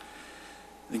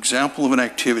 An example of an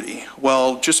activity?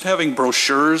 Well, just having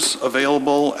brochures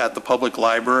available at the public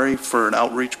library for an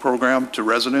outreach program to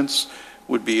residents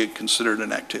would be considered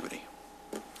an activity.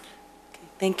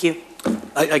 Thank you.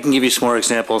 I can give you some more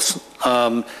examples.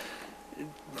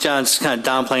 John's kind of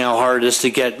downplaying how hard it is to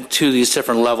get to these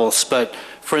different levels, but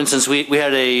for instance, we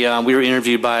were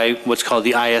interviewed by what's called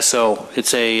the ISO.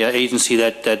 It's a agency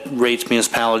that rates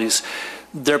municipalities.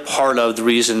 They're part of the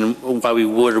reason why we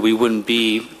would or we wouldn't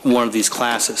be one of these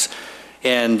classes.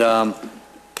 And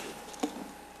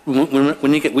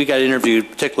we got interviewed,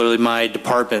 particularly my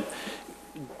department,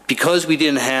 because we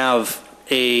didn't have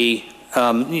a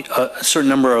certain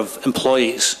number of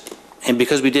employees, and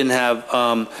because we didn't have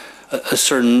a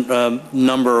certain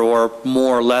number or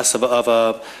more or less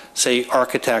of say,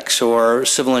 architects or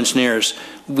civil engineers,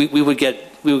 we would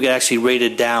get actually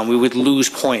rated down. We would lose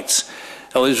points.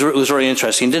 It was very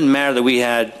interesting. It didn't matter that we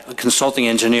had consulting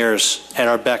engineers at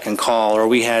our beck and call, or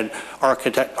we had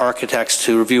architects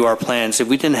to review our plans. If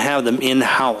we didn't have them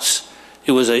in-house,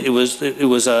 it was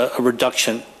a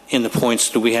reduction in the points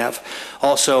that we have.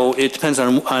 Also, it depends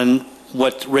on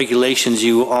what regulations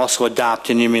you also adopt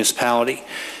in your municipality.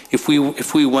 If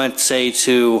we went, say,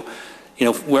 to,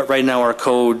 right now our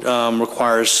code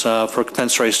requires for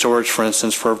compensatory storage, for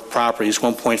instance, for properties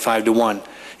 1.5 to 1.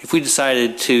 If we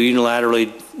decided to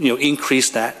unilaterally,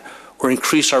 increase that or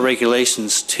increase our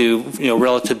regulations to,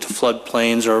 relative to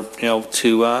floodplains or,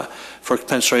 for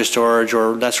compensatory storage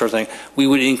or that sort of thing, we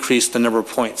would increase the number of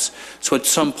points. So at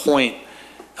some point,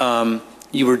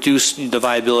 you reduce the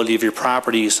viability of your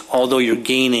properties, although you're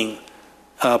gaining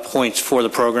points for the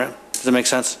program. Does that make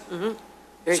sense?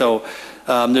 Mm-hmm. So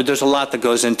there's a lot that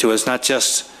goes into it. It's not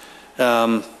just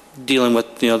dealing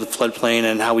with the floodplain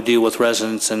and how we deal with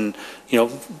residents and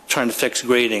trying to fix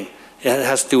grading. It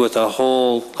has to do with a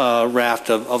whole raft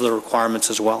of the requirements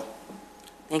as well.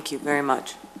 Thank you very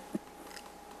much.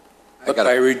 But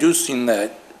by reducing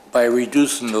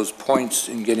those points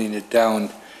and getting it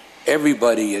down,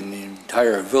 everybody in the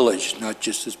entire village, not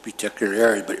just this particular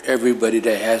area, but everybody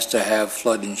that has to have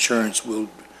flood insurance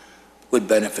would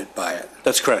benefit by it.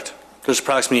 That's correct. There's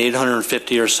approximately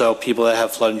 850 or so people that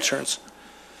have flood insurance.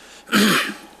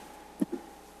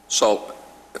 So,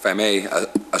 if I may, a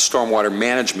stormwater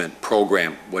management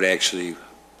program would actually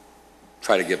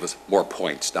try to give us more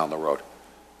points down the road.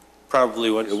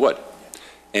 Probably would. It would.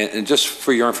 And just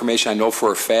for your information, I know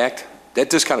for a fact, that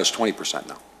discount is 20%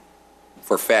 now.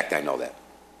 For a fact, I know that.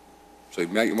 So you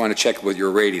might want to check with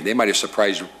your rating. They might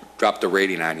have dropped the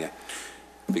rating on you.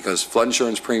 Because flood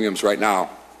insurance premiums right now,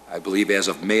 I believe as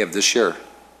of May of this year,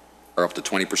 are up to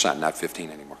 20%, not 15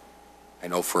 anymore. I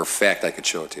know for a fact I could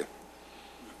show it to you.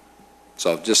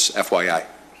 So just FYI.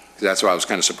 That's why I was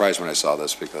kind of surprised when I saw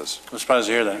this, because... I'm surprised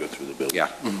to hear that. Go through the building. Yeah.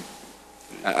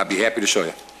 I'd be happy to show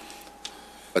you.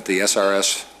 But the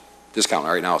SRS discount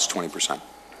right now is 20%,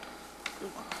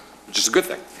 which is a good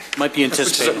thing. Might be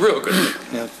anticipated. Which is a real good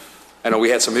thing. Yeah. I know we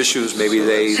had some issues. Maybe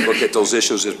they looked at those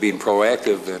issues as being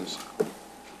proactive and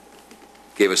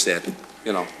gave us that,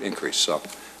 increase. So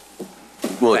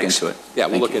We'll look thanks. into it. Yeah,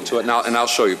 we'll look into it, and I'll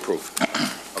show you proof.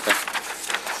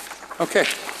 Okay.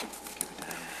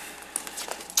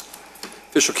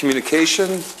 Official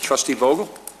communication, Trustee Vogel?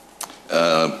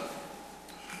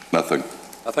 Nothing.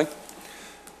 Nothing?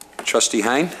 Trustee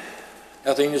Hein?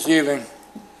 Nothing this evening.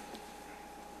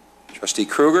 Trustee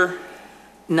Kruger?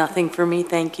 Nothing for me,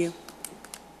 thank you.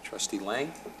 Trustee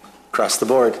Lang? Across the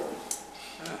board.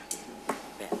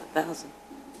 1,000.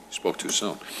 Spoke too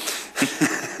soon.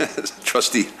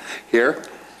 Trustee here?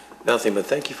 Nothing, but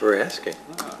thank you for asking.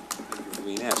 Thank you for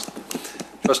being asked.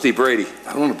 Trustee Brady?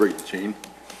 I don't want to break the chain.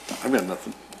 I've got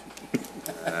nothing.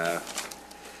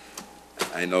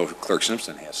 I know Clerk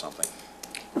Simpson has something.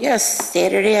 Yes,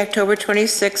 Saturday, October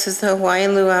 26th is the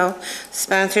Hawaiian Luau,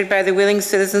 sponsored by the Wheeling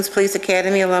Citizens Police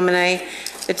Academy alumni.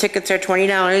 The tickets are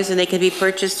 $20, and they can be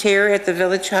purchased here at the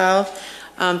Village Hall.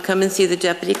 Come and see the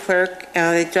deputy clerk.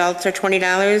 The adults are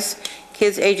 $20.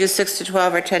 Kids ages 6 to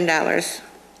 12 are $10.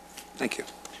 Thank you.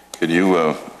 Could you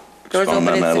Doors expound open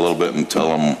on at that a 6. little bit and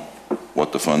tell them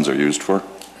what the funds are used for?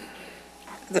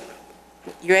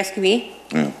 You're asking me?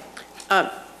 Yeah.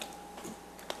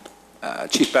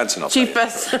 Chief Benson will Chief tell you.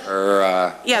 Benson. Or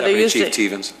Yeah, they're Deputy used Chief to-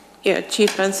 Stevens. Yeah,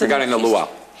 Chief Benson. Regarding the luau.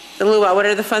 The luau, what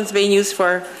are the funds being used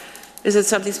for? Is it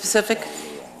something specific?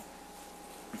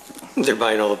 They're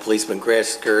buying all the policemen grass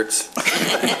skirts.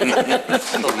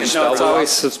 Spell luau,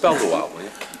 spell luau, will you?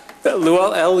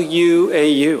 Luau,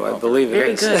 L-U-A-U, I believe it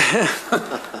is. Very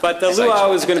good. But the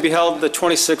luau is going to be held the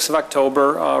 26th of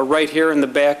October, right here in the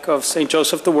back of St.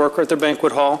 Joseph the Worker at their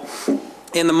banquet hall.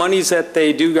 And the monies that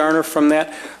they do garner from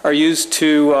that are used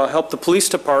to help the police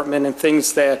department in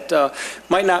things that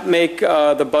might not make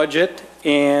the budget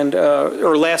and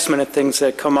or last-minute things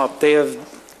that come up.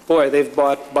 They've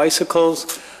bought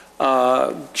bicycles,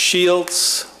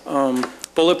 shields,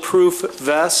 bulletproof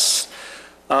vests.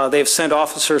 They've sent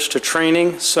officers to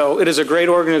training. So it is a great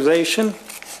organization,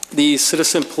 the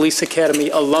Citizen Police Academy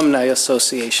Alumni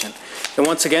Association. And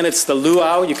once again, it's the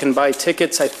luau. You can buy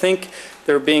tickets. I think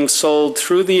they're being sold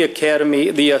through the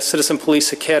Academy, the Citizen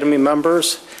Police Academy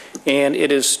members, and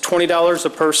it is $20 a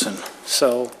person.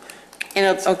 So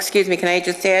And, excuse me, can I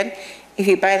just add? If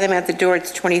you buy them at the door,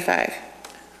 it's $25.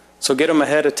 So get them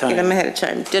ahead of time. Get them ahead of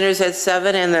time. Dinner's at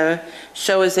 7 and the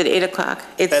show is at 8 o'clock.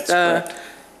 It's That's correct.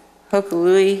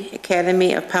 Hokului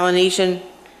Academy of Polynesian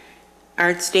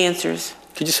Arts Dancers.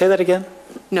 Could you say that again?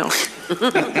 No.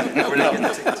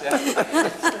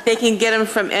 They can get them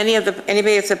from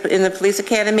anybody that's in the police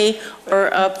academy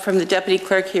or up from the deputy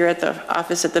clerk here at the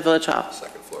office at the Village Hall.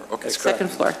 Second floor. Okay. Second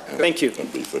floor. Thank you.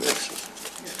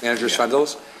 Manager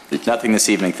Svandelis? Nothing this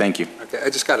evening, thank you. Okay, I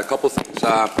just got a couple things.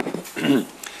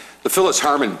 The Phyllis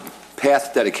Harmon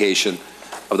path dedication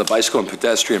of the bicycle and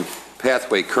pedestrian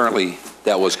pathway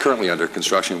that was currently under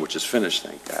construction, which is finished,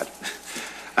 thank God,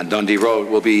 on Dundee Road,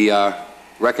 will be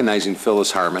recognizing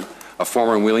Phyllis Harmon, a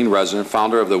former Wheeling resident,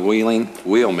 founder of the Wheeling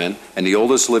Wheelmen, and the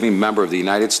oldest living member of the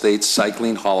United States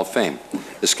Cycling Hall of Fame.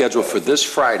 Is scheduled for this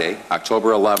Friday,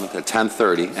 October 11th at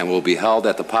 10:30, and will be held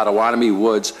at the Potawatomi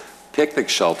Woods Picnic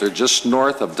Shelter just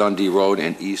north of Dundee Road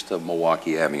and east of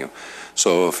Milwaukee Avenue.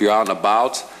 So if you're out and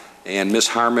about, and Miss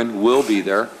Harmon will be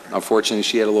there. Unfortunately,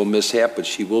 she had a little mishap, but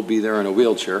she will be there in a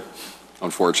wheelchair,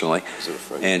 unfortunately,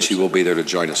 and she will be there to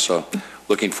join us. So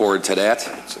looking forward to that.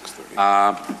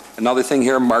 Another thing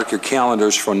here, mark your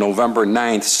calendars for November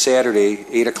 9th, Saturday,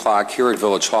 8 o'clock here at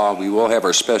Village Hall. We will have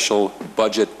our special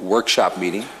budget workshop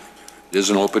meeting. It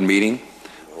is an open meeting.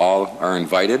 All are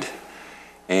invited.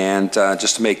 And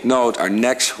just to make note, our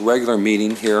next regular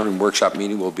meeting here and workshop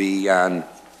meeting will be on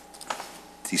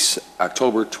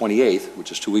October 28th, which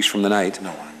is 2 weeks from tonight.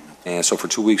 And so for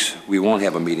 2 weeks, we won't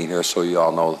have a meeting here, so you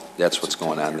all know that's what's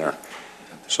going on there.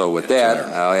 So with that,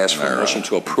 I'll ask for a motion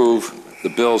to approve the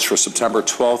bills for September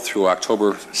 12th through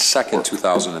October 2nd,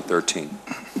 2013.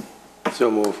 So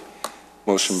move.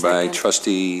 Motion by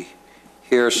trustee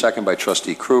Hare, second by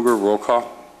trustee Kruger. Roll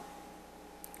call.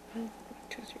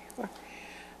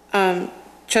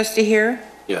 Trustee Hare?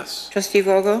 Yes. Trustee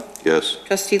Vogel? Yes.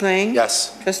 Trustee Lang?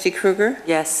 Yes. Trustee Kruger?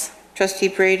 Yes. Trustee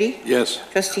Brady? Yes.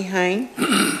 Trustee Hein?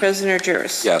 President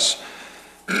Argyros? Yes.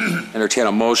 Entertain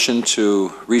a motion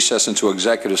to recess into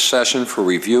executive session for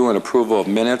review and approval of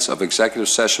minutes of executive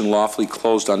session lawfully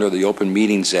closed under the Open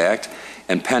Meetings Act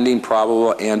and pending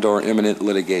probable and/or imminent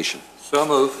litigation. So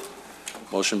move.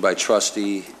 Motion by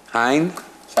trustee Hein.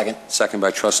 Second. Second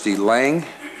by trustee Lang.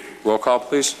 Roll call,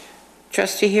 please.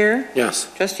 Trustee Hare? Yes.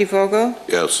 Trustee Vogel?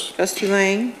 Yes. Trustee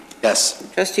Lang? Yes.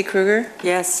 Trustee Kruger?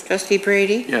 Yes. Trustee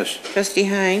Brady? Yes. Trustee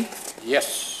Hein?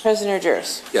 Yes. President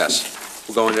Argyros? Yes.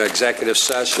 We'll go into executive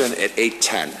session at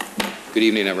 8:10. Good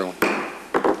evening, everyone.